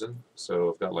 1,000.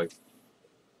 So I've got like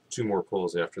 2 more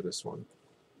pulls after this one.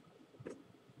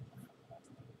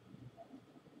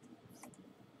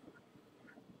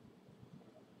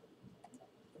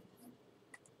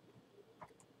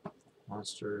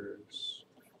 Monsters.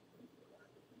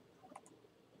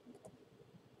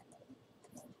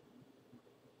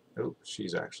 Oh,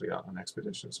 she's actually out on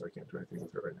expedition, so I can't do anything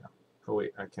with her right now. Oh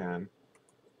wait, I can.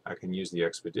 I can use the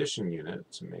expedition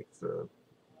unit to make the.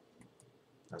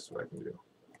 That's what I can do.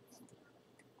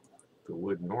 The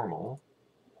wood normal.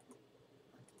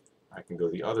 I can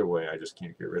go the other way. I just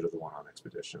can't get rid of the one on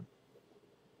expedition.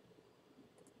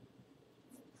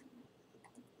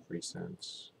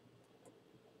 Recent.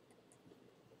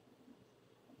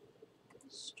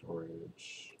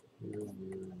 Storage. You.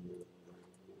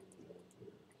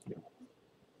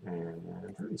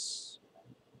 And release.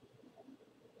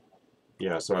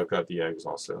 Yeah, so I've got the eggs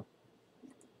also.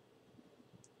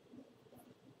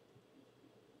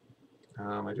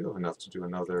 I do have enough to do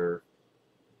another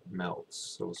melt,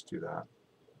 so let's do that.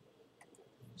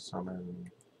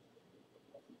 Summon.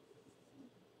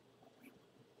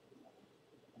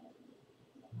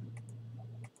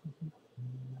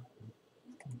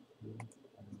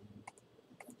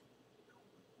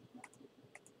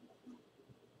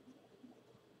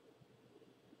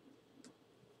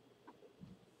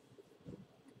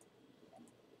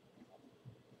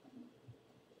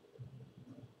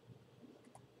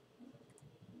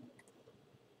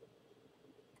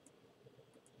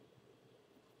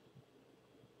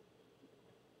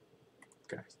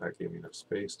 Okay, so that gave me enough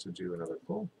space to do another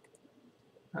pull.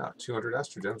 Ah, 200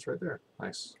 astrogems right there.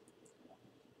 Nice.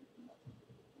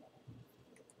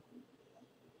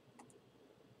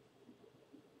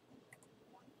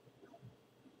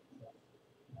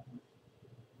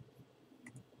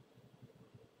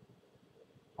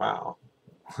 Wow.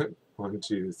 1,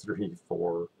 2, 3,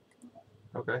 4.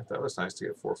 Okay, that was nice to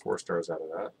get 4 4-stars out of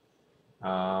that.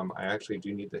 I actually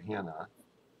do need the Hannah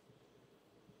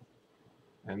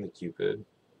and the Cupid.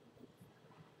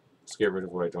 Let's get rid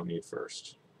of what I don't need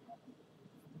first.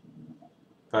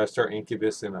 5-star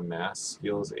Incubus in a mass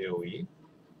skills AoE.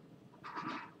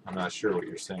 I'm not sure what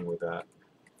you're saying with that.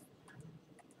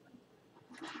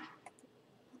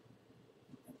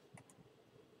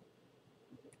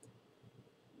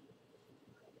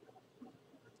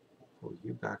 Pull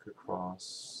you back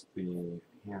across the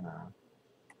Hannah.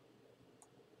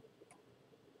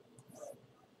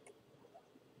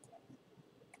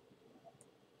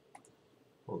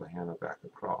 Pull the Hannah back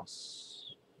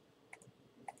across.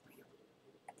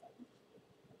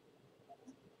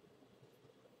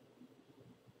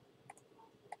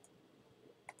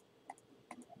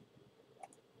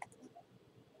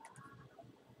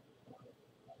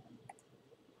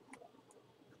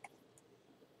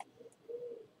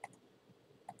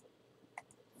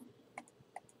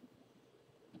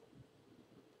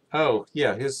 Oh,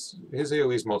 yeah, his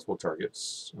AoE is multiple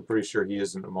targets. I'm pretty sure he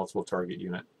isn't a multiple target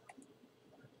unit.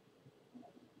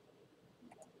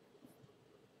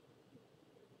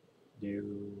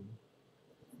 You,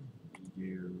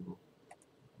 and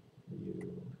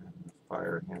the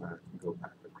Fire Hannah can go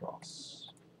back across.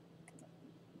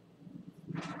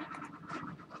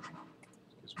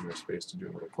 Gives me more space to do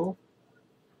another pull.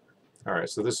 Alright,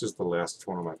 so this is the last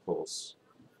one of my pulls.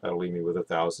 That'll leave me with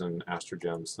 1,000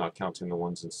 astrogems, not counting the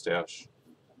ones in stash.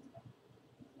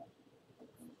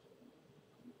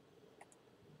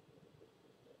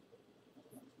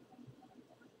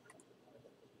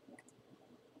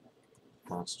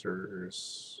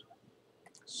 Monsters,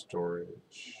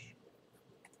 storage,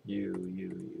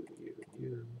 you,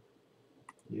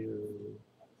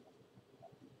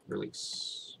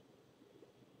 release.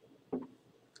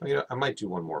 You know, I might do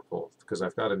one more pull because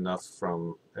I've got enough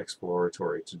from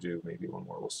exploratory to do maybe one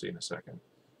more. We'll see in a second.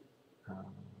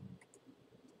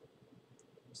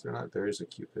 Is there not? There is a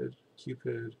Cupid.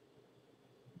 Cupid.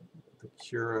 The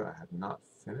Cura I have not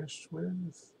finished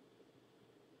with.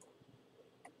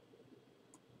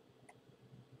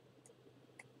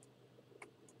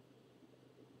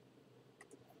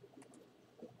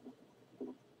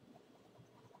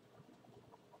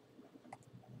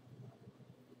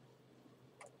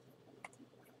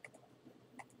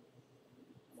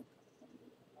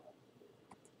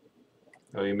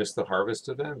 Oh, you missed the harvest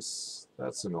events?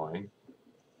 That's annoying.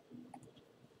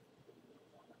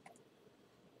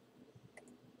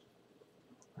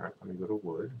 Alright, let me go to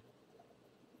wood.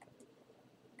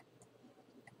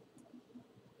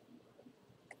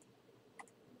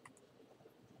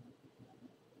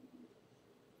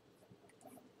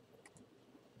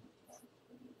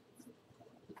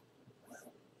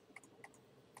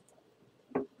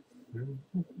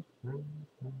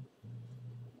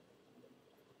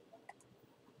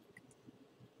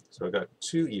 So I got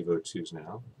 2 Evo 2s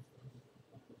now.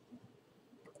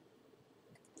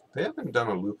 They haven't done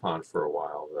a Lupin for a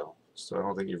while, though, so I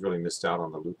don't think you've really missed out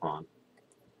on the Lupin.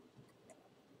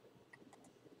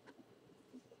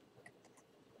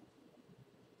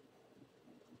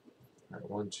 Alright,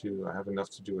 1, 2. I have enough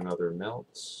to do another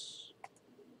melt.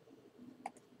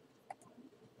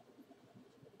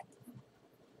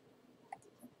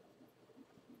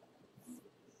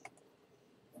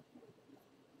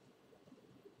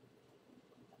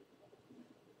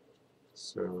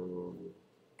 So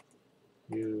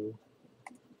you,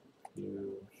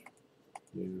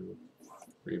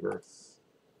 rebirth.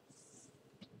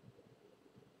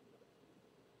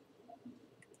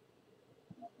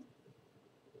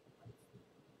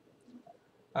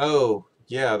 Oh,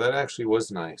 yeah, that actually was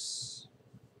nice.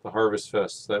 The Harvest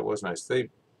Fest, that was nice.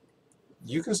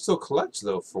 You can still collect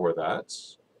though for that.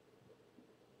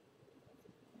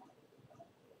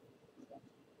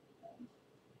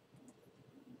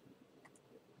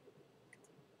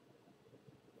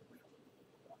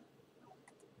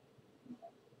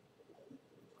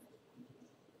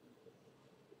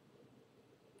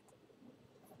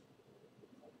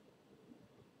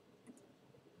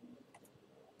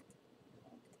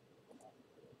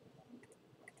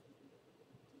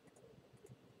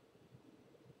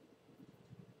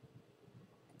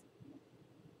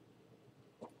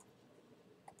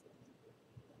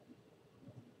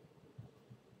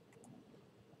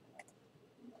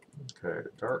 Okay,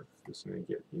 dark is going to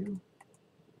get you.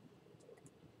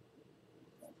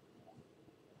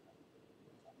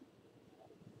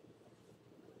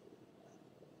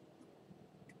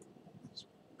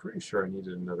 Pretty sure I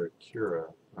needed another Cura. I'm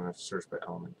going to have to search by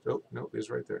element. Oh, no, it's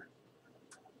right there.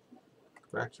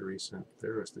 Go back to recent.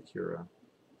 There is the Cura.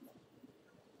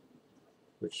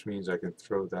 Which means I can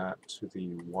throw that to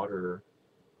the water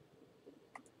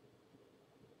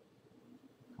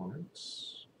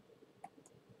elements.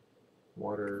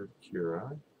 Water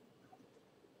Cura.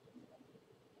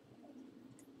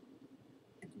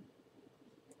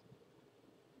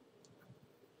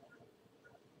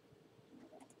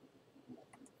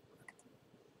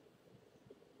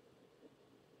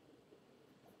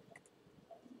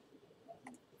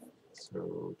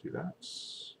 So do that.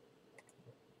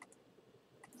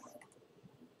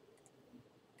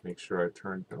 Make sure I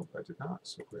turned, nope, I did not.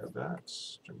 So grab that,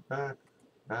 jump back,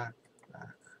 back,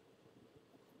 back.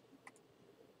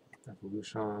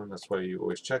 Evolution, that's why you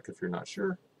always check if you're not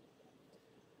sure.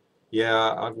 Yeah,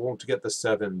 I won't get the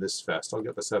 7 this fest. I'll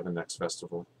get the 7 next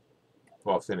festival.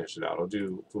 Well, I'll finish it out. I'll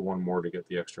do one more to get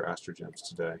the extra Astro Gems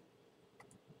today.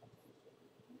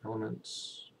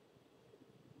 Elements.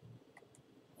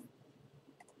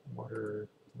 Water,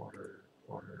 water,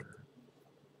 water,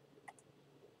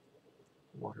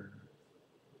 water.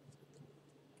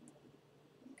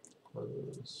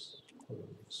 Close,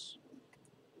 close.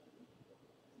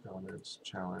 Elements,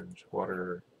 challenge,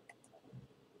 water,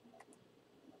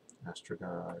 Astro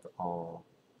Guide, all.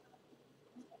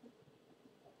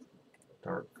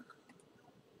 Dark.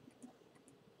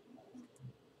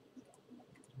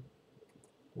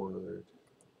 Wood.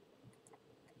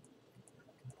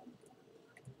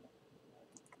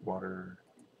 Water.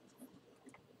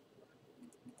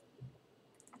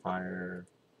 Fire.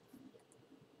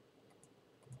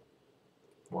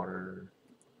 Water.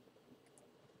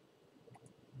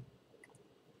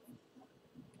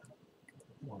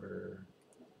 Water.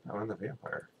 Oh, and the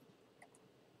vampire.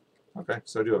 Okay,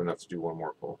 so I do have enough to do one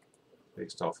more pull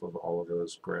based off of all of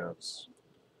those grabs.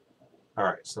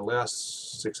 Alright, so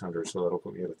last 600, so that'll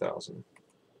put me at 1,000.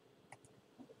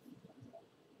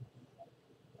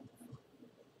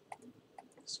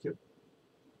 Skip.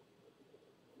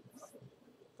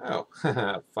 Oh,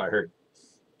 fired.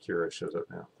 Cura shows up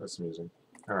now. That's amusing.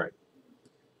 Alright.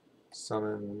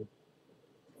 Summon.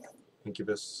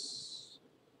 Incubus.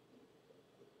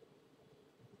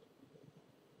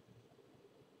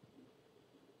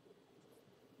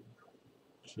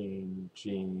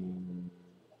 Gene.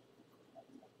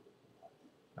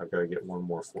 I've got to get one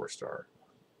more 4-star.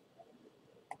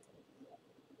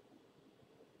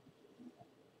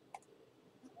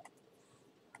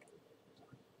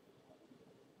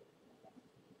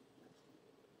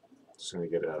 Just going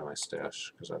to get it out of my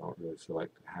stash because I don't really feel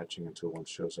like hatching until one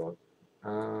shows up.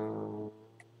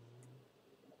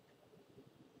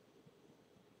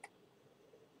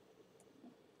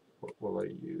 What will I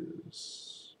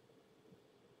use?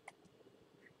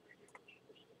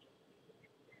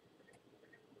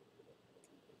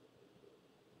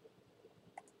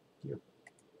 Yep.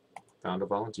 Found a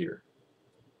volunteer.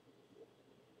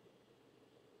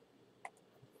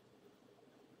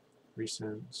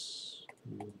 Recents.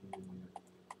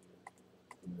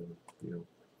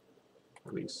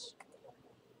 Release.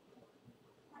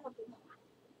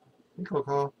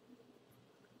 Coco.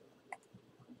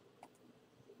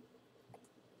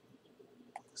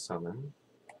 Summon.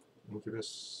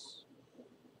 Incubus.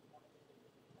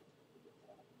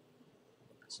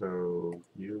 So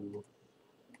you,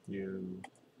 you,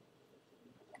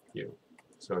 you.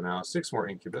 So now 6 more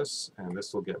incubus, and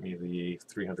this will get me the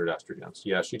 300 estrogens.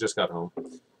 Yeah, she just got home.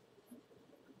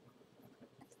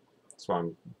 So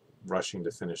I'm rushing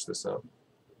to finish this up.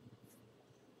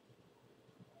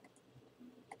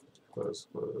 Close,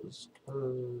 close,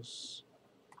 close,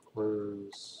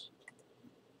 close.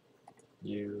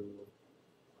 You.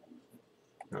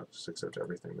 No, just accept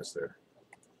everything that's there.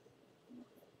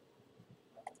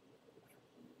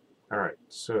 Alright,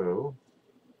 so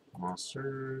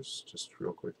monsters, just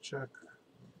real quick check.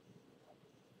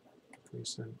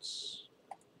 Recents.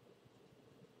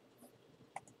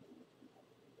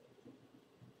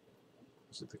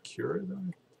 Is it the cure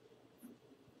though?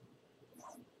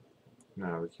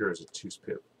 No, the cure is a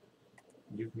 2-spip.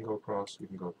 You can go across, you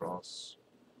can go across.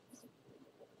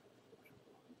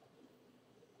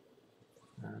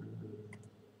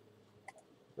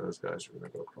 Those guys are going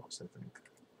to go across, I think.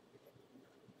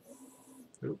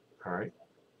 Oop, alright.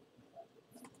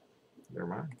 Never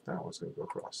mind, that one's going to go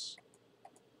across.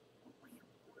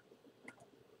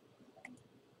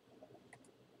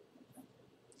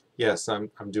 Yes, I'm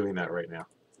doing that right now.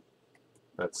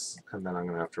 And then I'm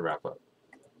going to have to wrap up.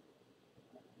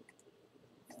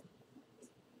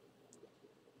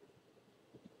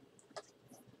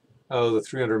 Oh, the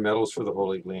 300 medals for the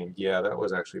Holy Gleam. Yeah, that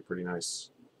was actually pretty nice.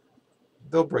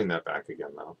 They'll bring that back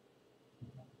again, though.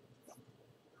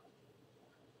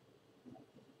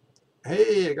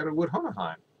 Hey, I got a Wood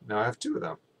Hohenheim. Now I have 2 of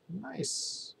them.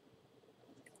 Nice.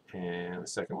 And the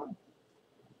second one.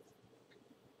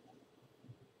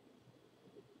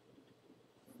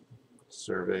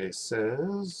 Survey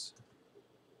says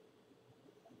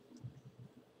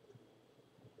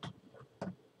a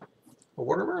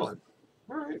Water Merlin.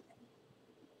 All right.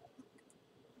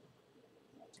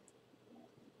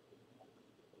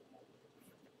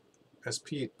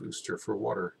 SP booster for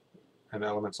water and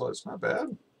elemental. It's not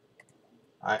bad.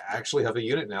 I actually have a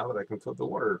unit now that I can put the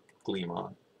water gleam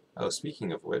on. Oh,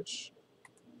 speaking of which,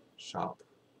 shop.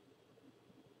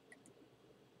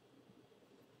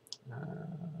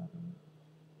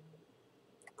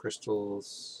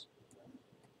 Crystals.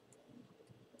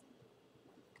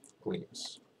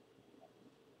 Gleams.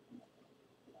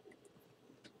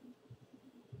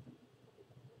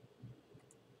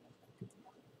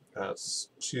 That's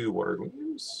 2 water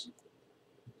gleams.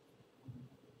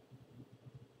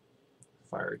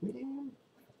 Fire gleam.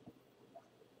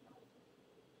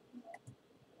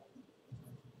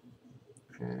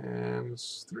 And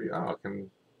 3. Oh, I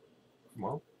can.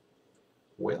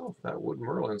 Well, that Wood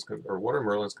Merlin's going or Water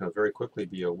Merlin's going to very quickly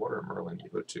be a Water Merlin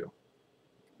Evo 2.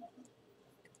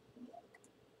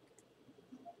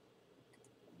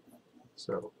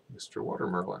 So, Mr. Water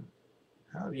Merlin,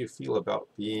 how do you feel about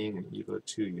being an Evo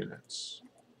 2 unit?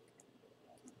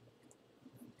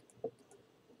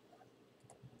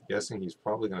 Guessing he's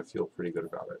probably going to feel pretty good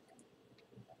about it.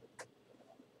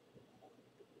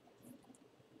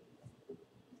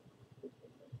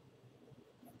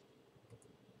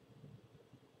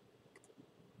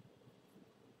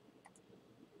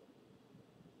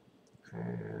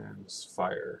 And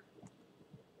fire.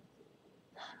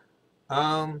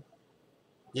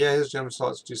 Yeah, his gem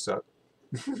slots do suck.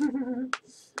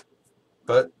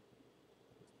 But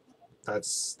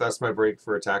that's my break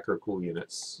for attacker cool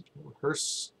units. Her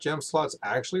gem slots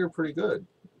actually are pretty good,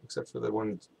 except for the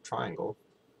one triangle.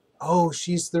 Oh,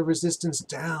 she's the resistance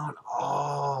down.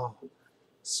 Oh,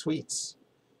 sweet.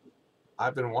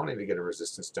 I've been wanting to get a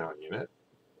resistance down unit.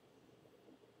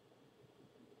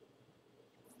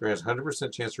 Grants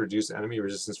 100% chance to reduce enemy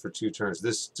resistance for 2 turns.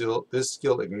 This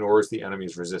skill ignores the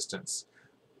enemy's resistance.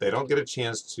 They don't get a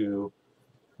chance to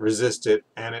resist it,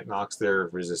 and it knocks their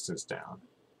resistance down.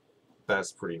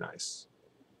 That's pretty nice.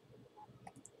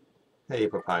 Hey,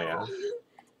 Papaya.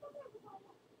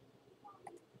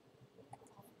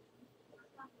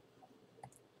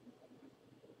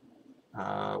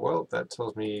 Well, that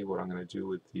tells me what I'm going to do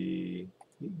with the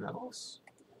league medals.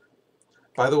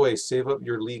 By the way, save up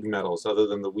your league medals other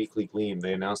than the weekly gleam.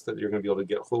 They announced that you're going to be able to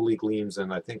get holy gleams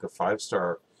and I think a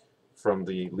 5-star from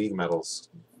the league medals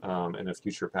in a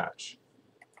future patch.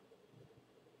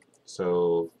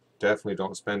 So definitely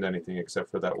don't spend anything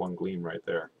except for that 1 gleam right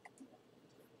there.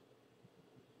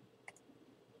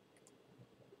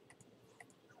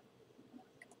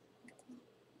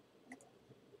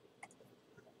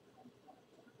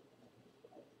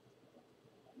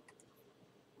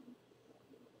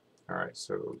 Alright,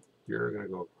 so you're going to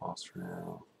go across for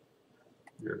now.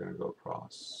 You're going to go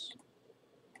across.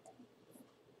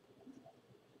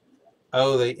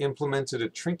 Oh, they implemented a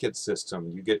trinket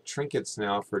system. You get trinkets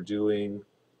now for doing...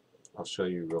 I'll show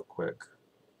you real quick.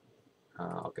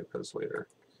 I'll get those later.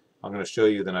 I'm going to show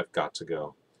you, then I've got to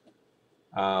go.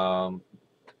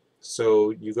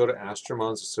 So you go to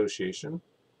Astromons Association,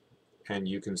 and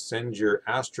you can send your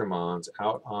Astromons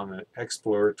out on an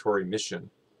exploratory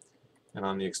mission. And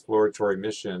on the exploratory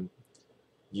mission,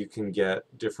 you can get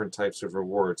different types of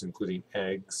rewards, including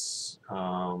eggs,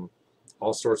 all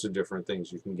sorts of different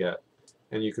things you can get.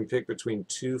 And you can pick between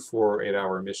 2, 4, or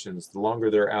 8-hour missions. The longer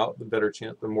they're out, the better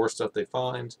chance, the more stuff they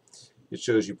find. It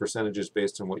shows you percentages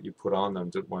based on what you put on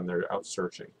them when they're out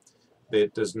searching.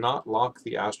 It does not lock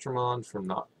the Astromon from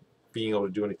not being able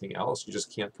to do anything else. You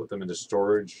just can't put them into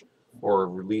storage or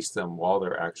release them while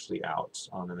they're actually out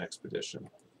on an expedition.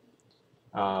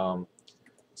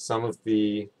 Some of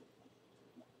the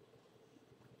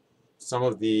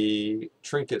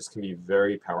trinkets can be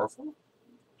very powerful.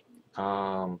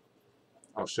 I'll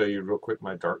show you real quick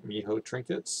my Dark Miho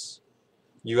trinkets.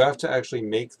 You have to actually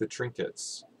make the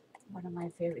trinkets. One of my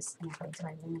favorite snacks in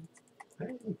Thailand.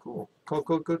 Hey, cool.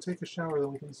 Go take a shower,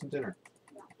 then we can eat some dinner.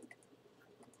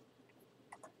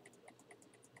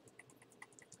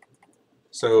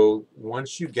 So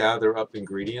once you gather up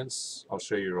ingredients, I'll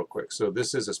show you real quick. So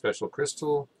this is a special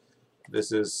crystal.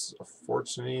 This is a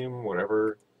fortunium,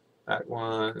 whatever, that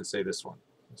one, and say this one.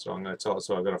 So I'm going to tell it.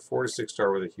 So I've got a 4 to 6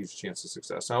 star with a huge chance of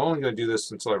success. So I'm only going to do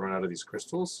this until I run out of these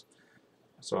crystals.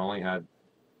 So I only had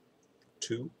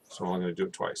 2, so I'm only going to do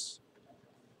it twice.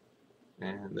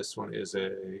 And this one is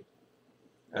a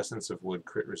Essence of Wood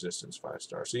Crit Resistance 5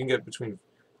 star. So you can get between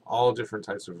all different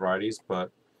types of varieties,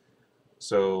 but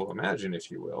so imagine,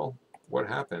 if you will, what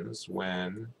happens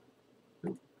when,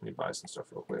 let me buy some stuff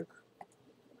real quick.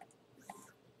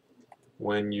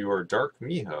 When your Dark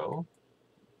Miho,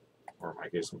 or in my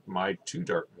case, my 2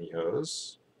 Dark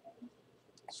Mihos,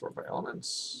 sort by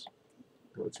elements,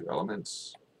 go to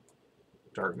elements,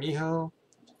 Dark Miho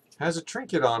has a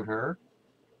trinket on her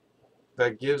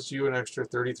that gives you an extra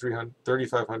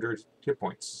 3,500 hit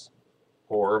points.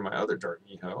 Or my other Dark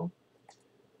Miho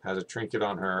has a trinket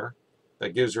on her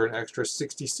that gives her an extra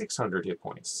 6,600 hit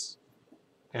points.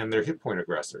 And they're hit point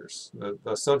aggressors. The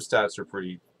substats are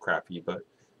pretty crappy, but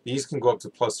these can go up to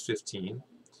plus 15.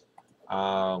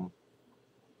 So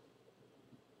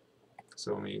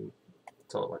let me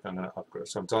tell it like I'm going to upgrade.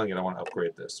 So I'm telling it I want to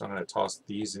upgrade this. So I'm going to toss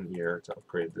these in here to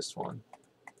upgrade this one.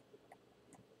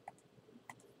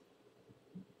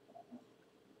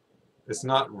 It's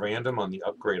not random on the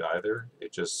upgrade either.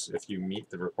 It just, if you meet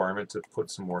the requirement to put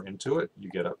some more into it, you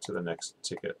get up to the next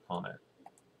ticket on it.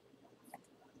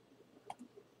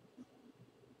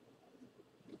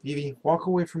 Evie, walk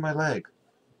away from my leg.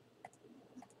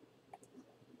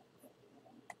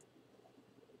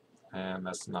 And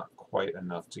that's not quite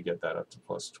enough to get that up to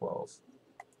plus 12.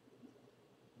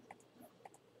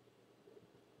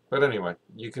 But anyway,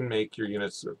 you can make your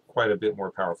units quite a bit more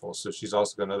powerful. So she's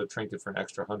also got another trinket for an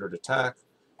extra 100 attack,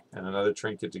 and another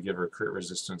trinket to give her crit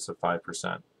resistance of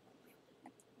 5%.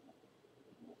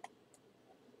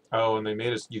 Oh, and they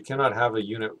made us, you cannot have a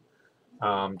unit,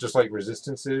 just like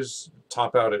resistances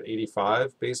top out at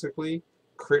 85, basically.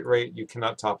 Crit rate, you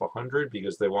cannot top 100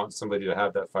 because they want somebody to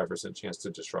have that 5% chance to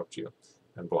disrupt you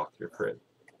and block your crit.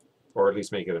 Or at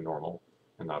least make it a normal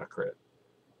and not a crit.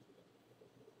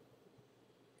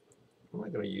 What am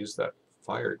I going to use that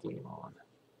fire gleam on?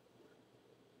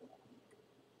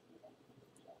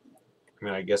 I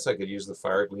mean, I guess I could use the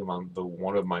fire gleam on the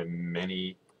one of my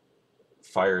many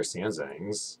fire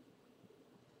Sanzangs,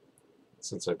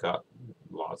 since I've got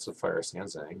lots of fire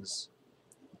Sanzangs.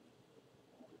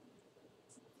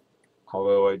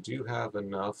 Although I do have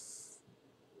enough,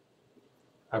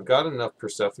 I've got enough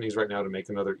Persephones right now to make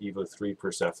another Evo 3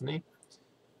 Persephone,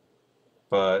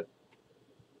 but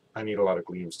I need a lot of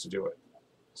gleams to do it.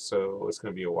 So it's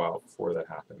going to be a while before that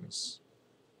happens.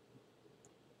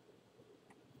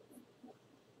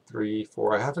 3,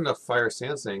 4. I have enough fire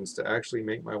Sansangs to actually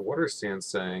make my water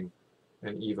Sansang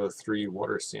an Evo 3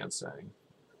 water Sansang.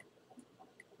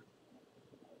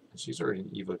 And she's already an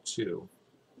Evo 2.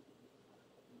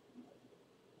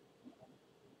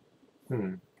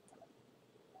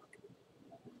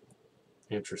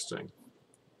 Interesting.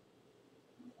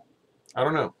 I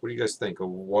don't know. What do you guys think? A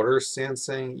water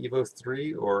Sansang Evo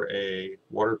 3 or a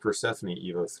water Persephone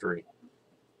Evo 3?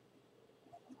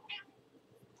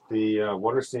 The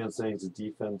water Sansang is a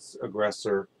defense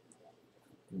aggressor.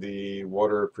 The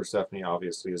water Persephone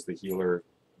obviously is the healer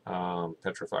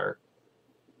petrifier.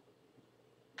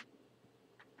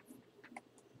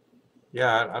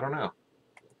 Yeah, I don't know.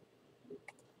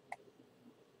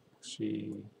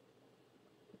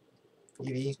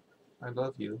 Evie, I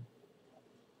love you.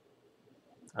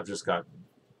 I've just got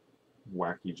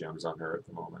wacky gems on her at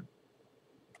the moment.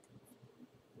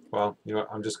 Well, you know what?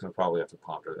 I'm just going to probably have to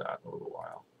ponder that a little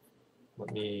while.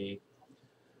 Let me...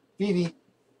 Vivi,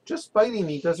 just biting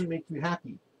me doesn't make you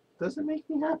happy. Doesn't make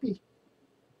me happy.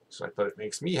 So I thought it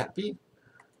makes me happy.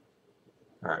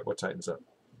 All right, what tightens up?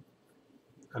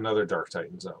 Another dark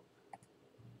tightens up.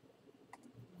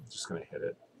 I'm just going to hit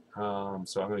it.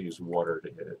 So I'm going to use water to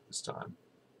hit it this time.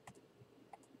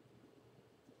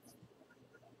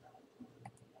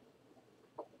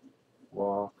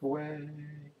 Walk away.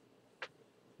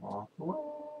 Walk away.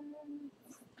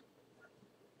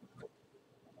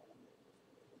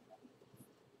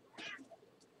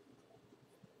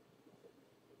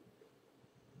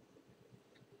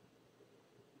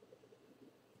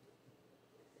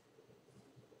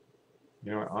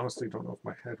 You know, I honestly don't know if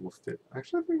my head will fit.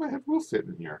 Actually, I think my head will fit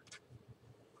in here.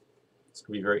 It's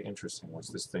going to be very interesting once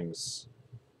this thing's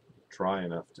dry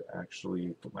enough to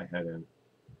actually put my head in.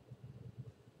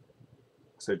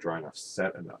 I say dry enough,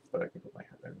 set enough that I can put my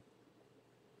head in.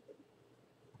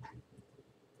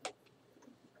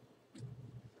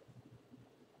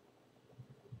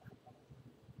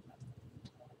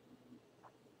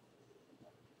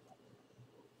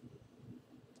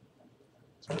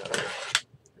 So here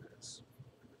it is.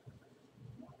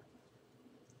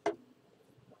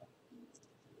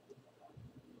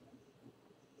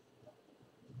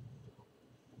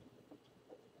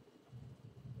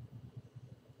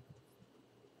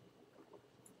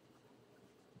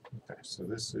 Okay, so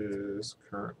this is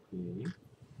currently in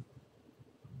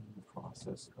the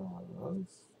process of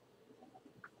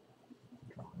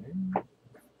drying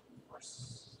or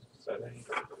setting,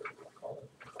 whatever you call it.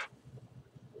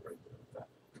 Right there with that.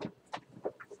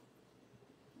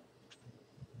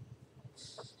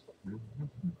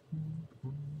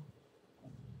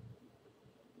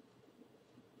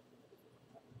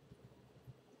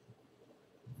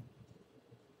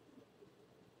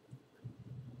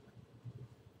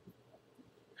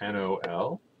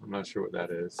 NOL? I'm not sure what that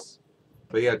is.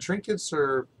 But yeah, trinkets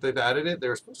are, they've added it. They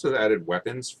were supposed to have added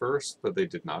weapons first, but they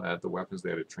did not add the weapons.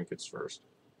 They added trinkets first.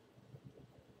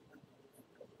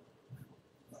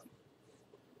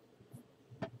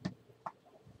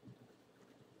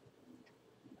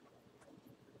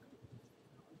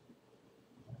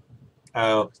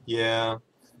 Oh, yeah.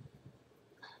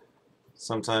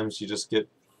 Sometimes you just get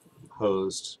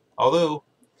hosed. Although,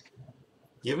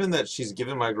 given that she's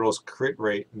given my girl's crit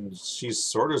rate and she's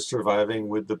sort of surviving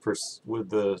with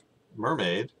the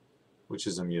mermaid, which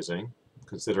is amusing,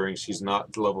 considering she's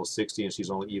not level 60 and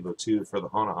she's only Evo 2 for the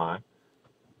Hanahai.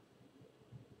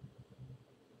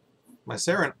 My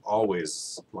Saren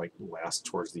always like lasts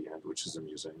towards the end, which is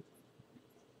amusing.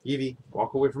 Evie,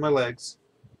 walk away from my legs.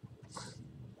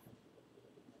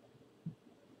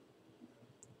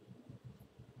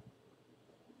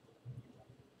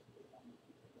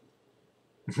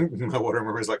 My water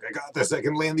mermaid's like, I got this. I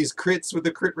can land these crits with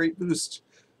the crit rate boost.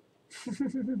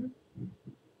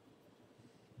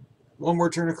 One more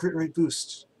turn of crit rate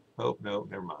boost. Oh, no,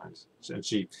 never mind. And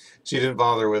she didn't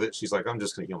bother with it. She's like, I'm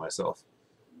just going to heal myself.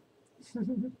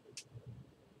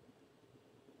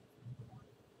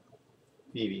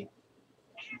 Evie.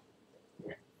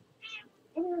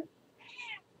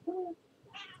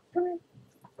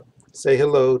 Say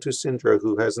hello to Syndra,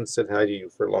 who hasn't said hi to you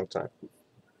for a long time.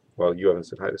 Well, you haven't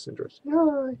said hi to Syndra.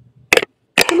 Hi.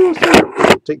 Hello,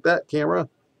 Syndra. Take that, camera.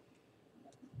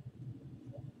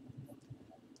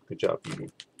 Good job, Evie.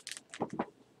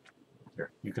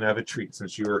 Here, you can have a treat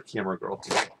since you're a camera girl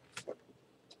too.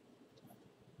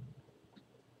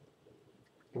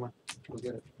 Come on, go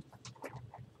get it.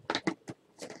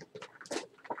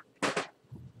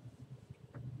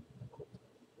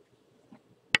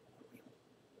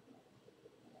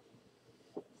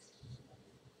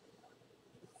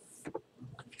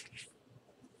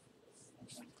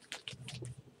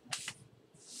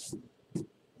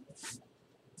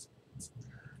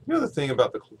 You know the thing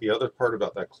about the other part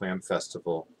about that clan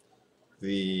festival,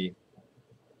 the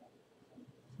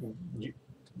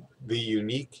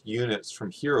unique units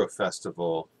from Hero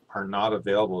Festival are not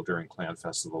available during Clan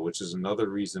Festival, which is another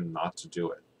reason not to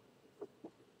do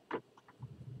it.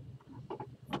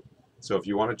 So if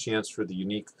you want a chance for the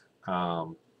unique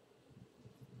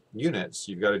units,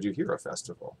 you've got to do Hero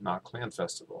Festival, not Clan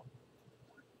Festival.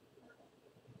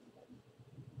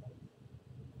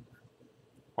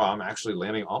 Wow, I'm actually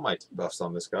landing all my buffs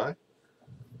on this guy.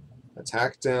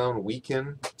 Attack down,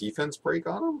 weaken, defense break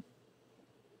on him?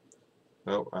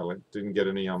 Nope, I didn't get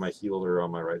any on my heal or on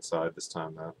my right side this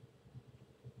time, though.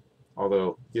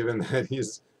 Although, given that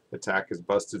his attack is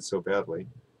busted so badly,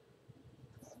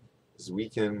 his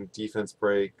weaken, defense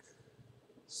break,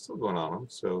 still going on him,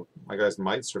 so my guys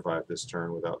might survive this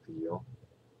turn without the heal.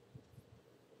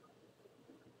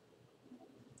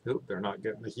 Oop, they're not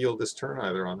getting the heal this turn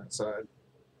either on that side.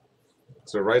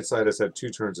 So right side has had 2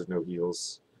 turns of no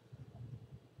heals,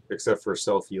 except for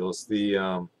self heals.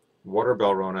 The Water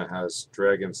Balrona has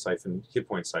Dragon Siphon, Hit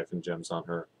Point Siphon gems on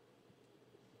her.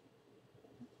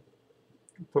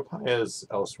 Papaya's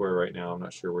elsewhere right now. I'm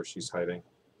not sure where she's hiding.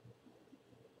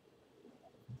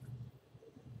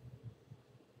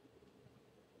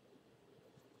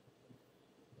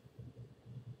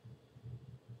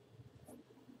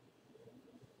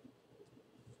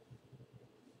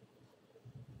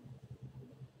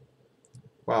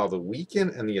 Wow, the weaken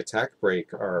and the attack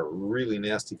break are a really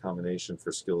nasty combination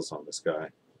for skills on this guy.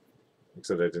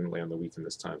 Except I didn't land the weaken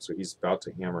this time, so he's about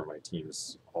to hammer my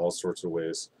teams all sorts of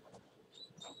ways.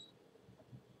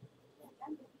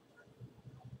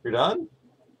 You're done?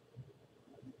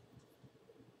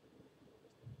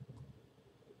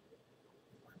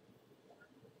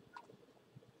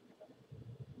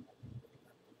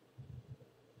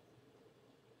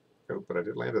 Oh, but I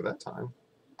did land it that time.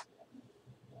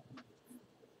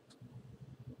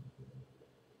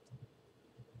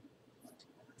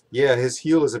 Yeah, his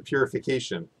heal is a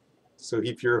purification. So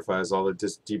he purifies all the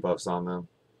debuffs on them.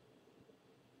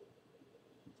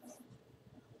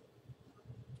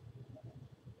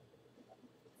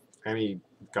 And he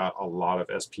got a lot of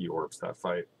SP orbs that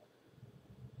fight.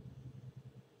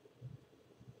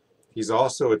 He's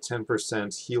also a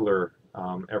 10% healer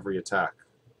every attack.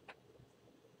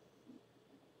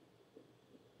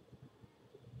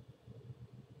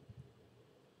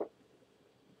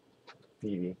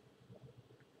 Evie.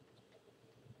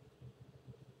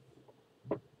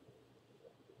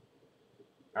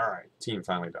 Alright, team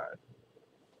finally died.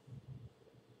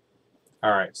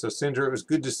 Alright, so Sindra, it was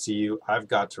good to see you. I've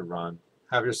got to run.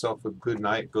 Have yourself a good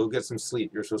night. Go get some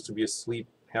sleep. You're supposed to be asleep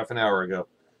half an hour ago.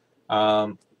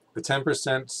 The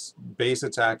 10% base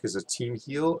attack is a team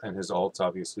heal, and his ult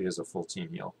obviously is a full team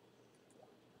heal.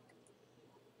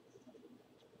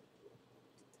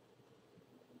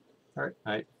 Alright,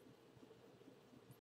 night.